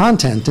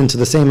content into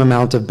the same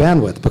amount of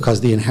bandwidth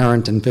because the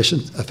inherent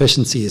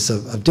efficiencies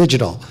of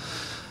digital.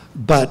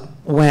 But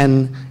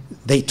when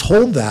they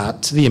told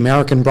that to the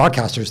American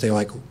broadcasters, they were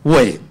like,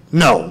 wait,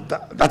 no,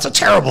 that's a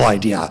terrible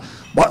idea.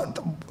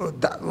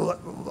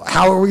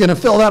 How are we going to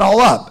fill that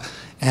all up?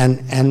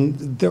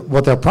 And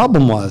what their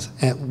problem was,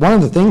 and one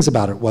of the things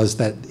about it was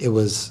that it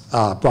was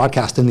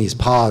broadcast in these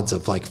pods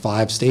of like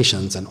 5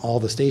 stations, and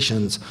all the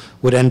stations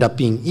would end up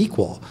being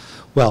equal.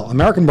 Well,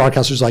 American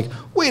broadcasters are like,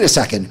 wait a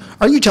second,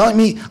 are you telling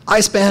me I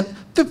spent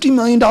 $50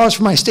 million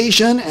for my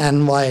station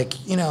and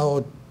like, you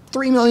know,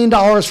 $3 million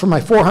for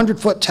my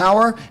 400-foot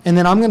tower, and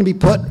then I'm going to be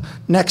put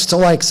next to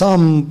like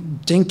some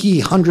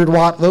dinky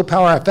 100-watt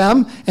low-power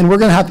FM, and we're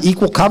going to have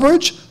equal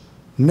coverage?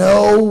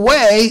 No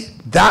way,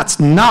 that's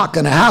not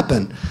going to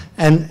happen.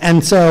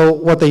 And so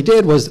what they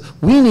did was,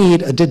 we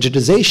need a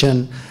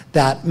digitization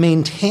that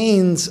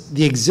maintains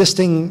the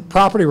existing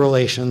property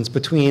relations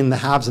between the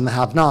haves and the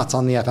have-nots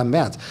on the FM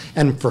bands.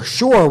 And for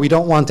sure, we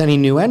don't want any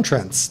new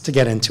entrants to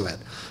get into it.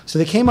 So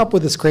they came up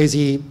with this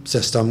crazy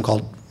system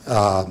called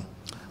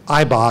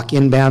IBOC,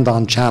 in-band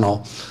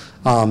on-channel,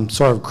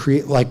 sort of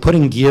like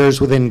putting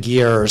gears within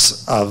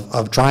gears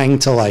of trying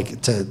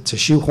to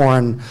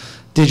shoehorn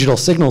digital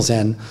signals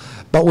in,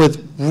 but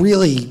with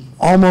really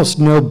almost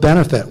no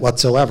benefit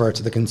whatsoever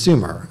to the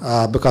consumer,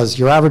 because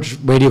your average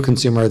radio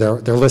consumer,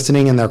 they're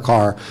listening in their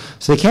car,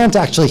 so they can't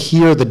actually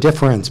hear the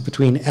difference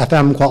between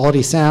FM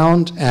quality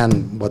sound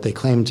and what they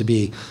claim to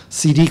be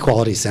CD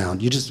quality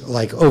sound. You just,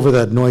 like, over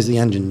the noise of the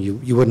engine,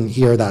 you wouldn't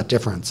hear that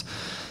difference.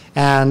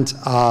 And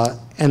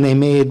they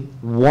made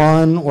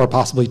 1 or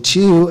possibly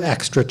 2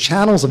 extra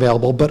channels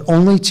available, but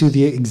only to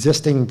the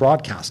existing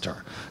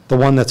broadcaster, the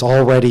one that's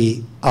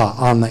already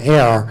on the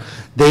air.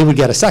 They would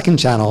get a second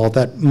channel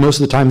that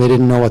most of the time they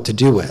didn't know what to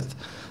do with.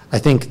 I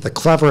think the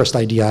cleverest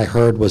idea I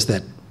heard was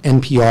that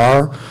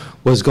NPR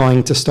was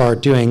going to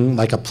start doing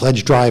like a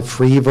pledge drive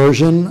free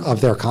version of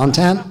their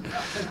content.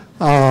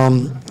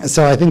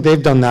 So I think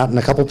they've done that in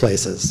a couple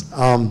places.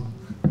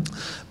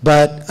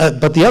 But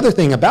the other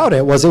thing about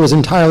it was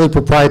entirely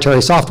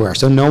proprietary software,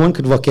 so no one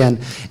could look in.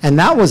 And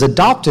that was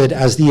adopted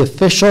as the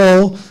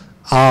official,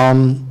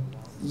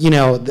 you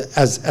know,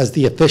 as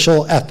the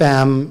official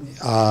FM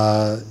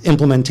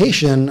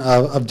implementation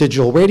of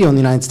digital radio in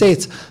the United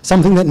States,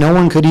 something that no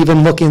one could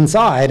even look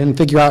inside and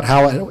figure out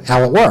how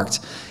it worked.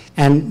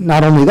 And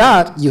not only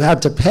that, you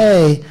had to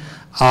pay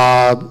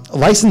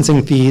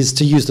licensing fees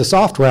to use the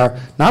software,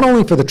 not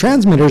only for the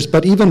transmitters,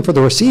 but even for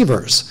the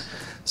receivers.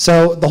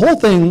 So the whole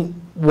thing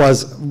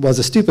was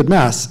a stupid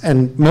mess,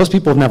 and most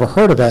people have never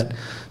heard of it,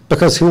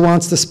 because who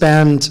wants to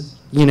spend,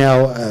 you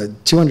know,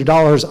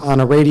 $200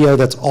 on a radio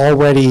that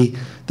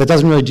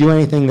doesn't really do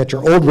anything that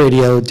your old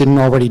radio didn't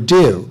already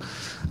do?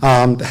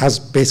 has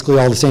basically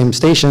all the same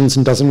stations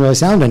and doesn't really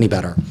sound any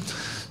better.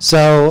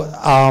 So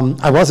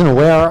I wasn't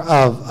aware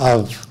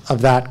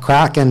of that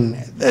crack, and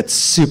it's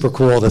super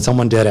cool that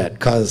someone did it,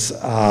 because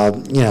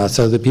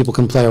so that people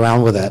can play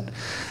around with it.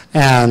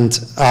 And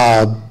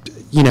I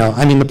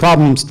mean, the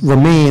problem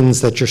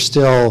remains that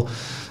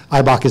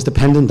IBOC is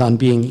dependent on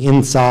being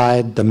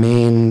inside the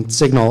main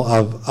signal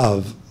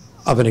of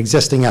an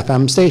existing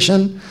FM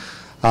station.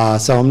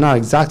 So I'm not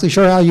exactly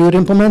sure how you would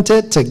implement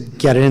it to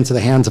get it into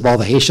the hands of all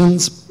the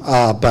Haitians,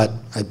 but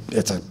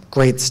it's a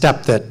great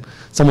step that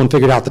someone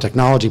figured out the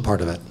technology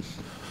part of it.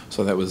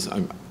 So that was,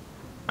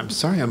 I'm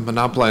sorry I'm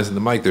monopolizing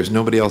the mic. There's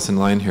nobody else in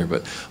line here,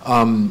 but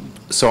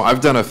so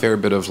I've done a fair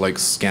bit of like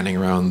scanning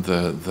around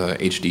the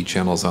HD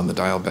channels on the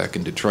dial back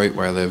in Detroit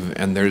where I live,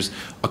 and there's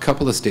a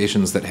couple of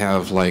stations that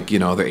have like, the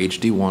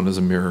HD1 is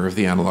a mirror of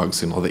the analog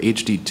signal. The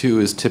HD2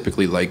 is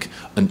typically like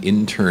an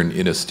intern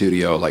in a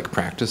studio like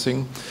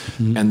practicing.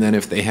 Mm-hmm. And then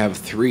if they have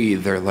 3,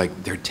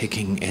 they're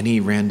taking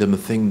any random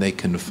thing they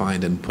can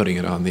find and putting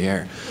it on the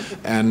air.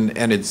 And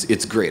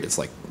it's great. It's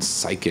like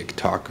psychic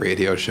talk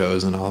radio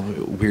shows and all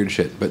weird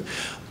shit. But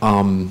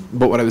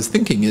what I was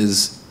thinking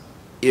is,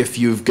 if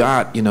you've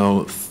got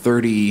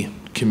 30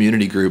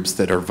 community groups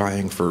that are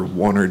vying for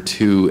 1 or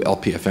 2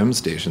 LPFM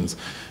stations,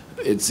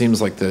 it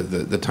seems like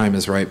the time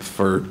is ripe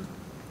for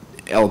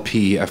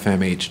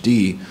LPFM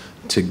HD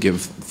to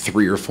give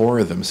 3 or 4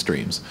 of them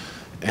streams.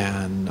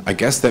 And I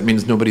guess that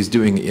means nobody's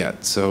doing it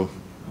yet. So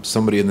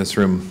somebody in this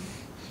room,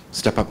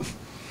 step up.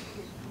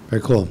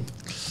 Very cool.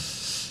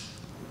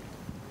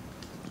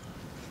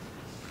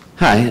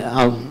 Hi.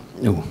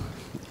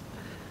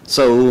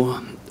 So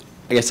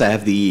I guess I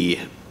have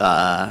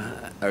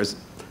I was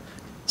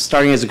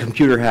starting as a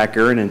computer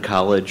hacker, and in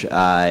college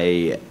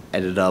I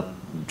ended up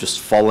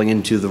just falling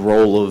into the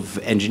role of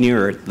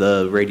engineer at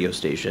the radio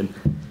station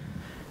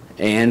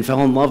and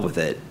fell in love with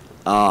it.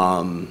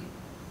 A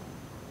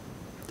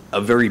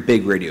very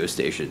big radio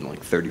station,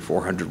 like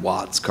 3,400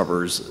 watts,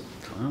 covers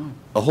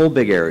a whole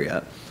big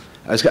area.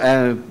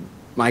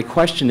 My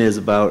question is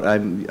about, I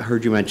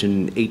heard you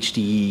mention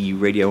HD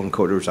radio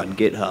encoders on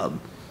GitHub.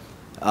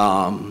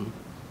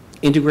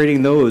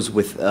 Integrating those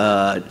with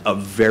a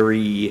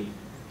very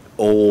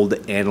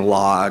old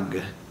analog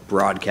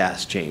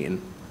broadcast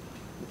chain.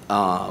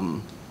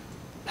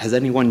 Has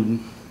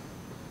anyone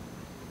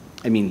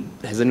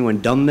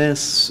done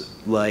this?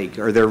 Like,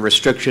 are there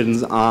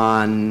restrictions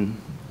on,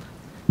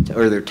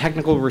 are there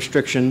technical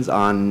restrictions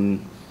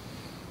on,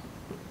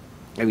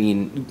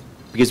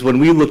 because when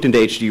we looked into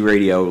HD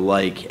radio,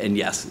 and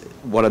yes,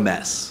 what a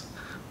mess.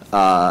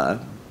 But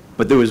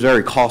there was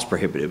very cost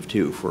prohibitive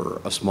too for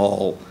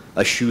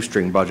a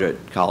shoestring budget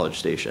college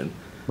station.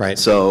 Right.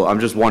 So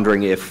I'm just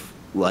wondering if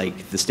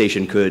the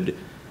station could,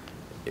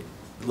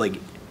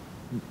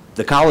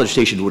 the college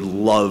station would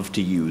love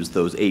to use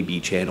those AB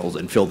channels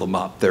and fill them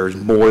up. There's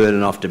more than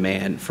enough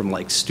demand from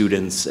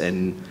students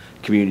and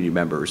community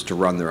members to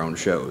run their own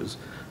shows.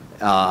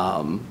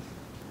 So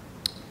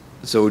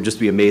it would just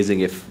be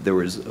amazing if there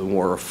was a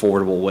more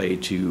affordable way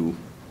to,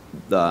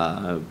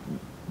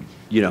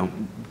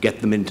 get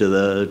them into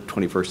the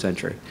 21st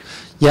century.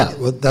 Yeah,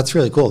 well, that's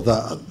really cool.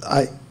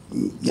 I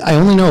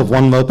only know of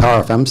one low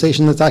power FM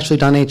station that's actually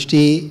done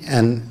HD,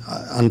 and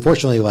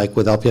unfortunately,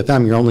 with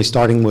LPFM, you're only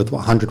starting with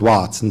 100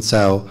 watts, and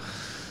so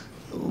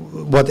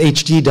what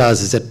HD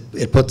does is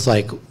it puts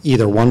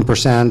either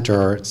 1%,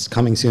 or it's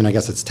coming soon, I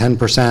guess it's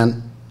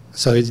 10%.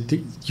 So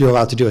you're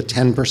allowed to do a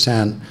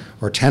 10%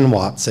 or 10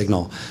 watt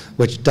signal,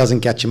 which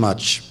doesn't get you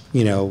much,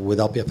 with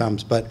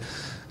LPFMs. But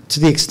to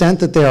the extent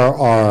that there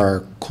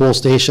are cool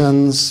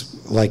stations,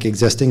 like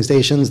existing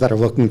stations that are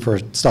looking for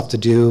stuff to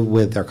do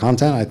with their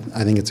content,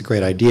 I think it's a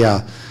great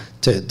idea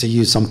to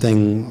use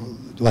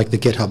something like the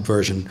GitHub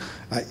version.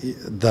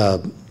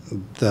 The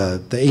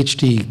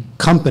HD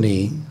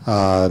company,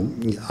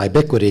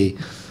 Ubiquity,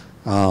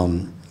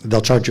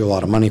 they'll charge you a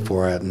lot of money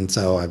for it, and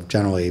so I've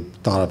generally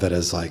thought of it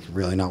as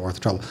really not worth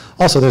the trouble.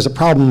 Also, there's a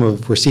problem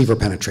of receiver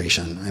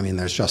penetration.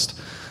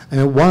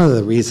 One of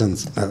the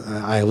reasons,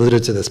 I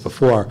alluded to this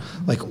before,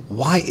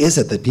 why is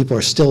it that people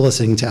are still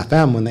listening to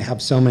FM when they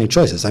have so many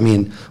choices?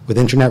 With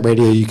internet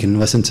radio, you can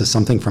listen to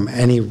something from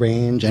any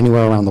range,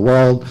 anywhere around the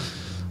world.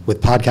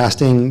 With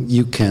podcasting,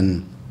 you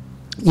can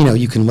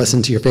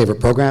listen to your favorite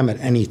program at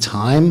any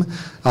time,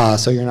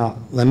 so you're not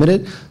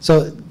limited.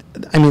 So,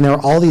 there are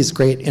all these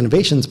great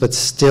innovations, but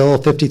still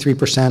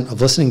 53%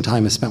 of listening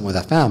time is spent with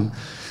FM.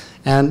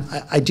 And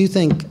I do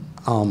think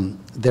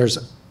there's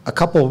a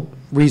couple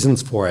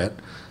reasons for it.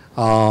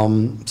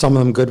 Some of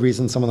them good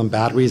reasons, some of them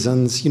bad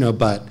reasons,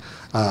 but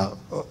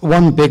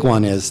one big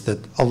one is that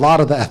a lot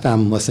of the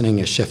FM listening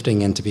is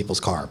shifting into people's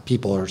car.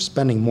 People are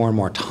spending more and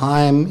more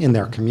time in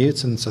their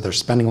commutes, and so they're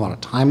spending a lot of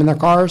time in their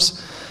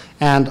cars.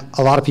 And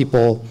a lot of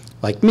people,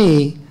 like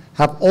me,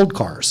 have old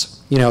cars.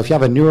 If you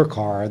have a newer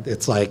car,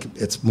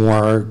 it's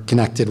more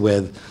connected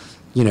with,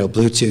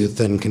 Bluetooth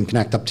and can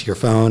connect up to your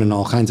phone and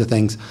all kinds of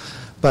things.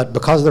 But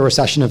because of the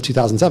recession of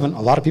 2007,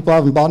 a lot of people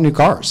haven't bought new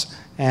cars.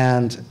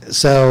 And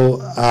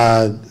so,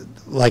 I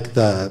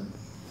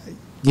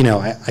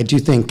do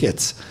think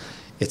it's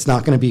It's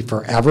not going to be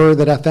forever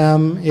that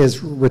FM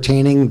is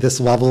retaining this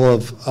level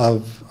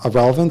of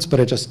relevance, but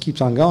it just keeps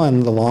on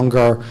going. The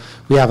longer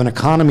we have an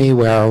economy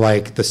where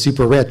like the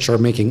super rich are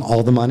making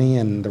all the money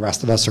and the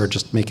rest of us are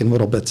just making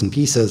little bits and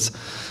pieces,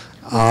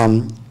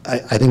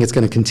 I think it's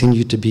going to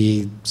continue to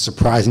be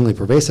surprisingly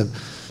pervasive.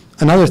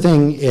 Another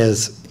thing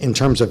is in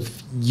terms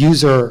of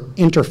user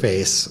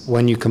interface,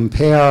 when you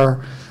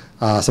compare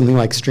something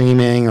like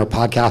streaming or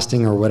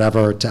podcasting or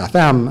whatever to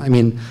FM, I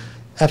mean,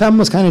 FM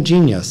was kind of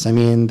genius. I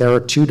mean, there are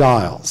two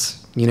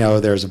dials. You know,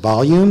 there's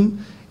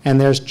volume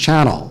and there's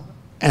channel,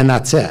 and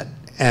that's it.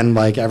 And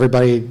like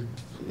everybody,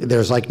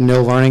 there's like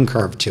no learning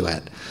curve to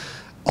it.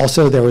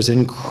 Also, there was an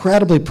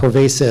incredibly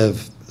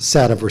pervasive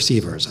set of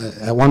receivers.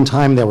 At one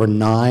time, there were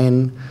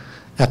 9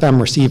 FM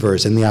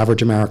receivers in the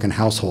average American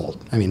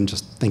household. I mean,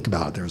 just think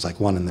about it. There was like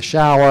one in the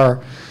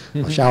shower,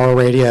 a shower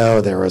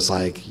radio. There was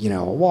like, you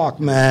know, a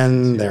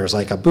Walkman. There's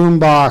like a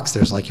boombox.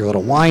 There's like your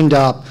little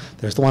wind-up.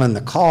 There's the one in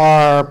the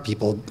car.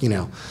 People, you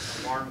know,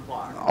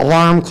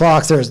 alarm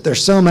clocks.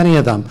 There's so many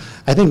of them.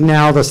 I think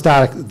now the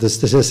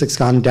statistics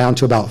gone down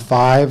to about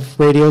 5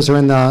 radios are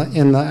in the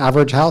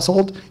average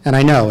household. And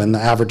I know in the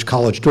average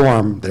college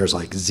dorm there's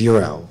like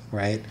 0,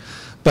 right?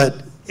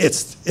 But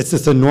it's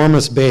this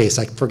enormous base.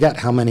 I forget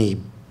how many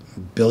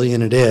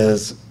billion it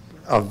is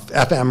of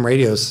FM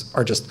radios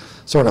are just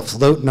sort of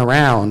floating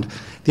around.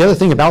 The other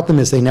thing about them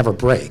is they never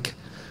break.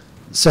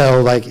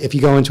 So like if you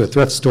go into a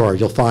thrift store,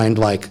 you'll find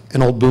like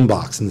an old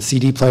boombox and the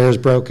CD player's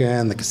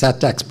broken, the cassette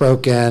deck's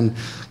broken,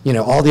 you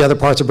know, all the other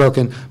parts are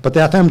broken, but the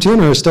FM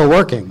tuner is still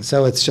working.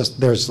 So it's just,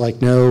 there's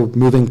like no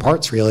moving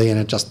parts really, and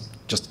it just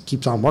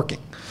keeps on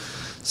working.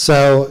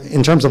 So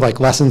in terms of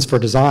like lessons for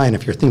design,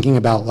 if you're thinking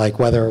about like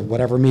whether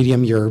whatever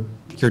medium you're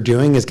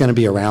doing is going to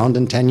be around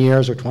in 10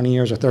 years or 20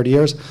 years or 30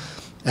 years,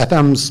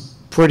 FM's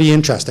pretty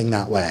interesting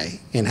that way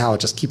in how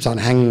it just keeps on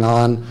hanging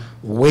on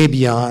way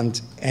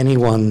beyond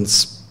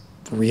anyone's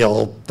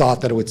real thought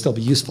that it would still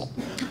be useful.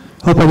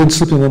 Hope I didn't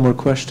slip in one more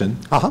question.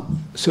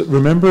 So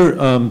remember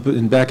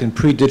back in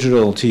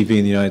pre-digital TV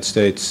in the United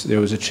States, there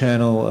was a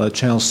channel,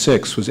 channel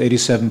 6 was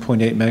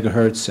 87.8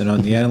 megahertz, and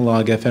on the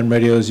analog FM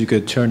radios you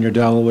could turn your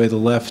dial away to the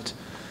left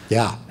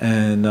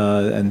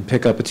and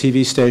pick up a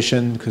TV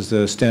station because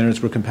the standards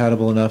were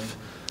compatible enough.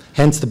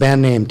 Hence the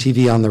band name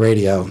TV on the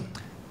Radio.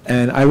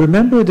 And I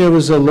remember there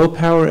was a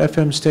low-power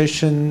FM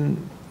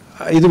station,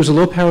 either it was a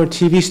low-power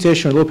TV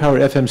station or a low-power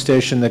FM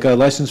station that got a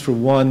license for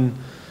one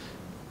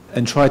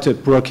and tried to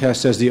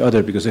broadcast as the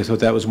other because they thought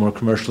that was more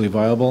commercially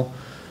viable.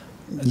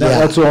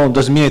 That's all,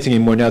 doesn't mean anything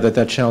anymore now that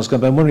that channel's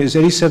gone. But I'm wondering, is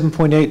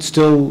 87.8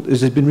 still,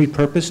 has it been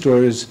repurposed,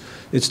 or is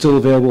it still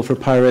available for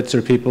pirates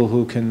or people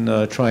who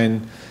can try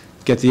and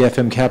get the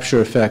FM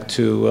capture effect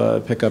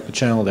to pick up a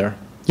channel there?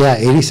 Yeah,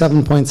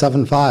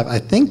 87.75. I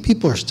think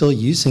people are still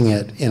using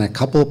it in a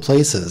couple of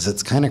places.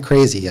 It's kind of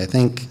crazy. I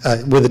think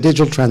with the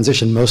digital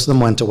transition, most of them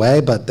went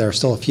away, but there are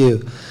still a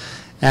few.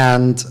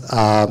 And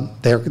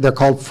they're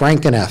called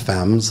Franken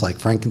FMs, like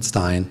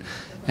Frankenstein.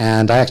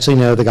 And I actually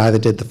know the guy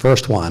that did the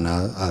first one,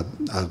 a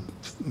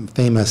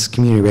famous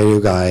community radio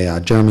guy,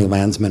 Jeremy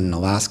Landsman in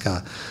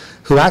Alaska,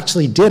 who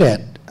actually did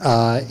it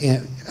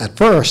at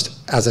first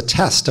as a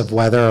test of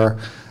whether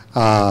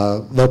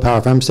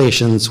low-power FM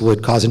stations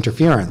would cause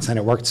interference. And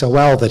it worked so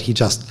well that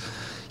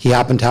he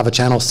happened to have a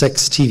Channel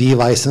 6 TV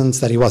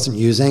license that he wasn't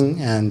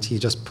using, and he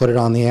just put it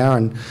on the air,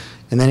 and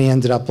then he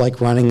ended up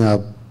like running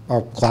a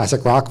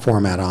classic rock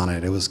format on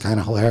it. It was kind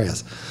of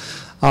hilarious.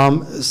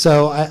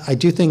 So I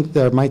do think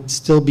there might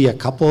still be a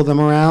couple of them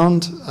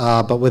around,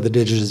 but with the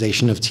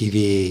digitization of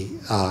TV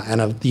and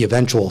of the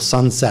eventual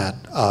sunset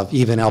of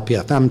even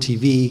LPFM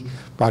TV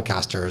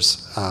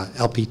broadcasters,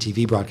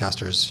 LPTV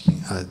broadcasters,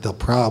 they'll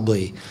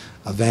probably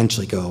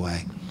eventually go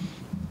away.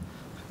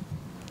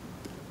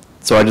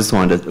 So I just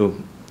wanted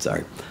to,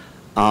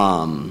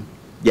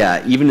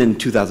 yeah, even in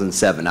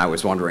 2007, I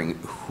was wondering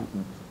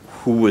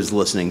who was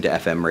listening to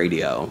FM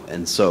radio.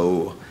 And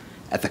so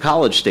at the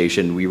college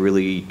station, we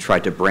really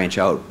tried to branch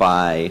out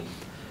by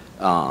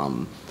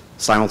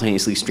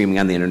simultaneously streaming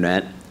on the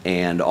internet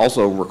and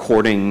also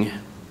recording,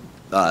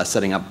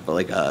 setting up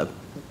like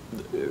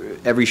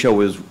every show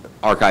was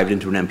archived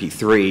into an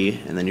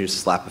MP3, and then you just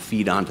slap a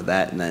feed onto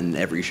that, and then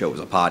every show was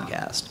a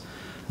podcast.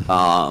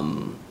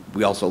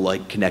 We also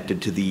like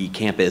connected to the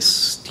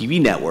campus TV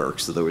network,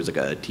 so there was like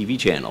a TV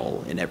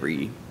channel in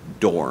every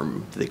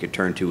dorm that they could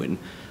turn to and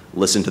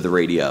listen to the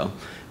radio.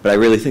 But I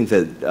really think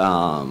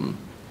that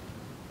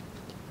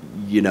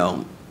you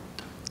know,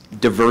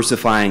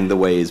 diversifying the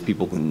ways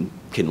people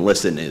can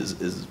listen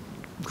is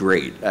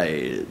great.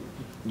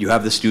 You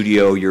have the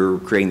studio, you're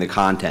creating the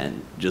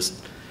content,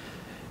 just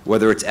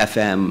whether it's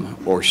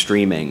FM or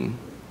streaming,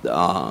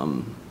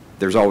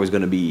 there's always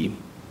going to be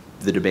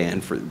the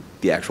demand for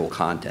the actual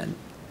content.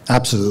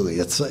 Absolutely,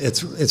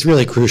 it's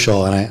really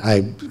crucial, and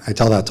I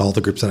tell that to all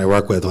the groups that I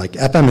work with. Like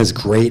FM is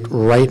great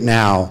right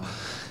now,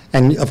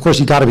 and of course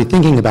you got to be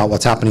thinking about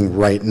what's happening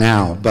right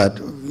now. But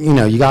you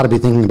know, you got to be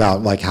thinking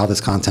about like how this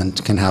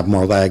content can have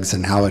more legs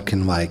and how it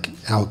can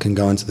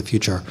go into the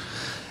future.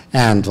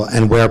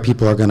 and where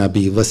people are going to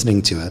be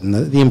listening to it. And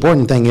the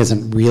important thing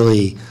isn't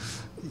really,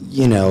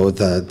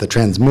 the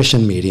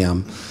transmission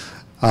medium.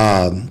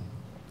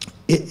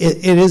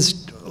 It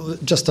is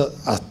just a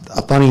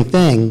funny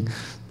thing,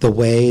 the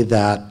way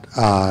that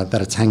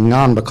it's hanging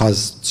on,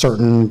 because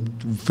certain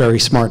very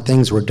smart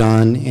things were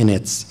done in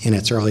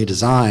its early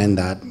design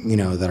that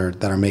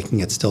are making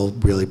it still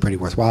really pretty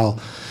worthwhile.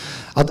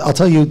 I'll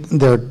tell you,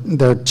 there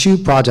are two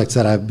projects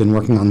that I've been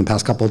working on the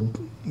past couple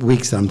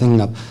weeks that I'm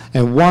thinking of,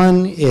 and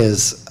one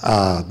is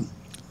a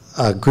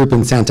group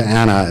in Santa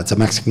Ana. It's a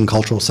Mexican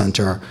cultural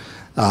center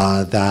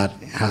that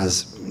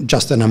has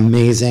just an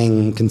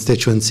amazing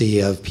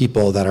constituency of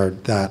people that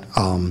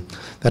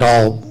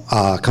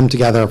all come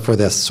together for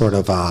this sort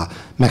of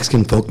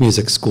Mexican folk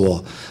music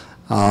school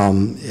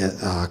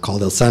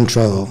called El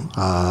Centro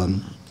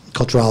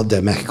Cultural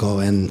de Mexico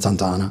in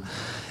Santa Ana.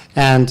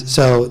 And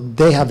so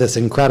they have this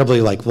incredibly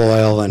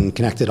loyal and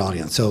connected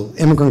audience. So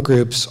immigrant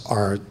groups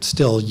are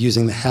still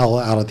using the hell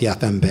out of the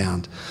FM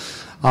band.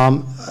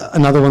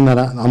 Another one that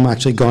I'm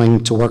actually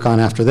going to work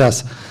on after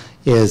this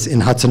is in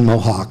Hudson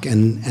Mohawk,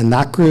 and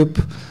that group,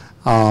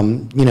 it's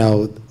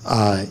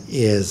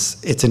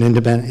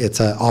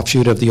an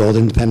offshoot of the old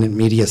Independent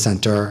Media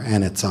Center,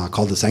 and it's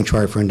called the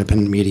Sanctuary for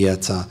Independent Media.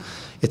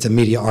 It's a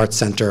media arts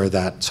center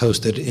that's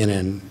hosted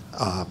in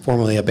a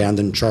formerly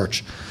abandoned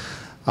church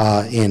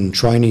in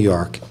Troy, New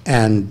York,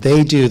 and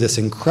they do this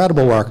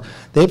incredible work.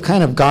 They've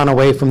kind of gone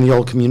away from the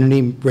old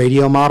community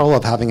radio model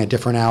of having a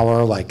different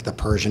hour, like the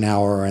Persian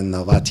hour and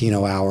the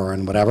Latino hour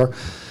and whatever.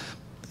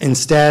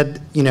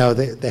 Instead,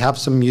 they have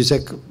some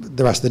music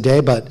the rest of the day,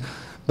 but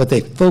they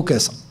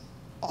focus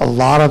a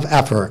lot of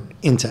effort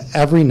into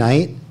every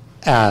night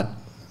at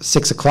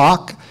 6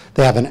 o'clock.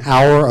 They have an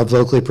hour of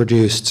locally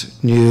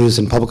produced news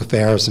and public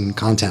affairs and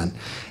content.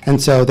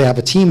 And so they have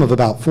a team of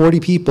about 40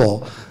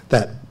 people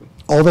that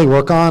all they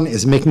work on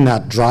is making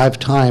that drive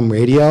time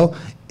radio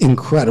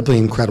incredibly,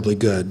 incredibly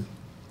good.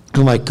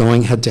 And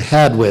going head to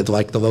head with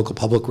the local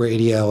public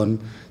radio and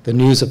the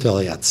news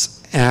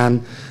affiliates.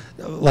 And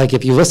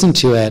if you listen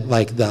to it,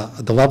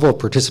 the level of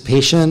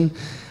participation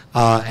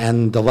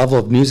and the level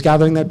of news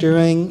gathering they're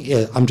doing,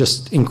 I'm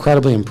just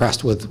incredibly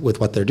impressed with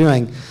what they're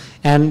doing.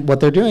 And what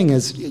they're doing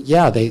is,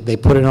 they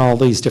put in all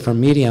these different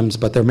mediums,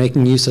 but they're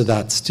making use of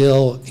that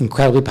still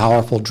incredibly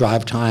powerful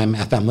drive time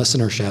FM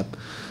listenership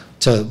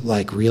to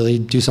really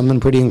do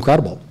something pretty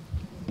incredible.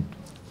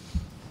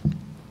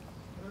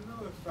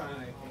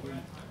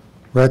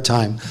 We're at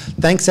time.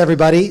 Thanks,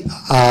 everybody.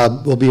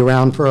 We'll be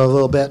around for a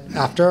little bit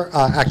after.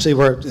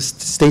 Actually,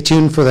 stay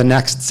tuned for the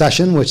next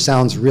session, which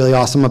sounds really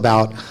awesome,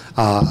 about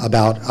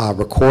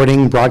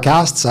recording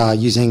broadcasts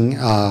using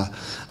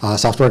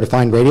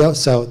software-defined radio.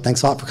 So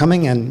thanks a lot for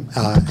coming, and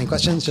any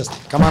questions, just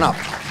come on up.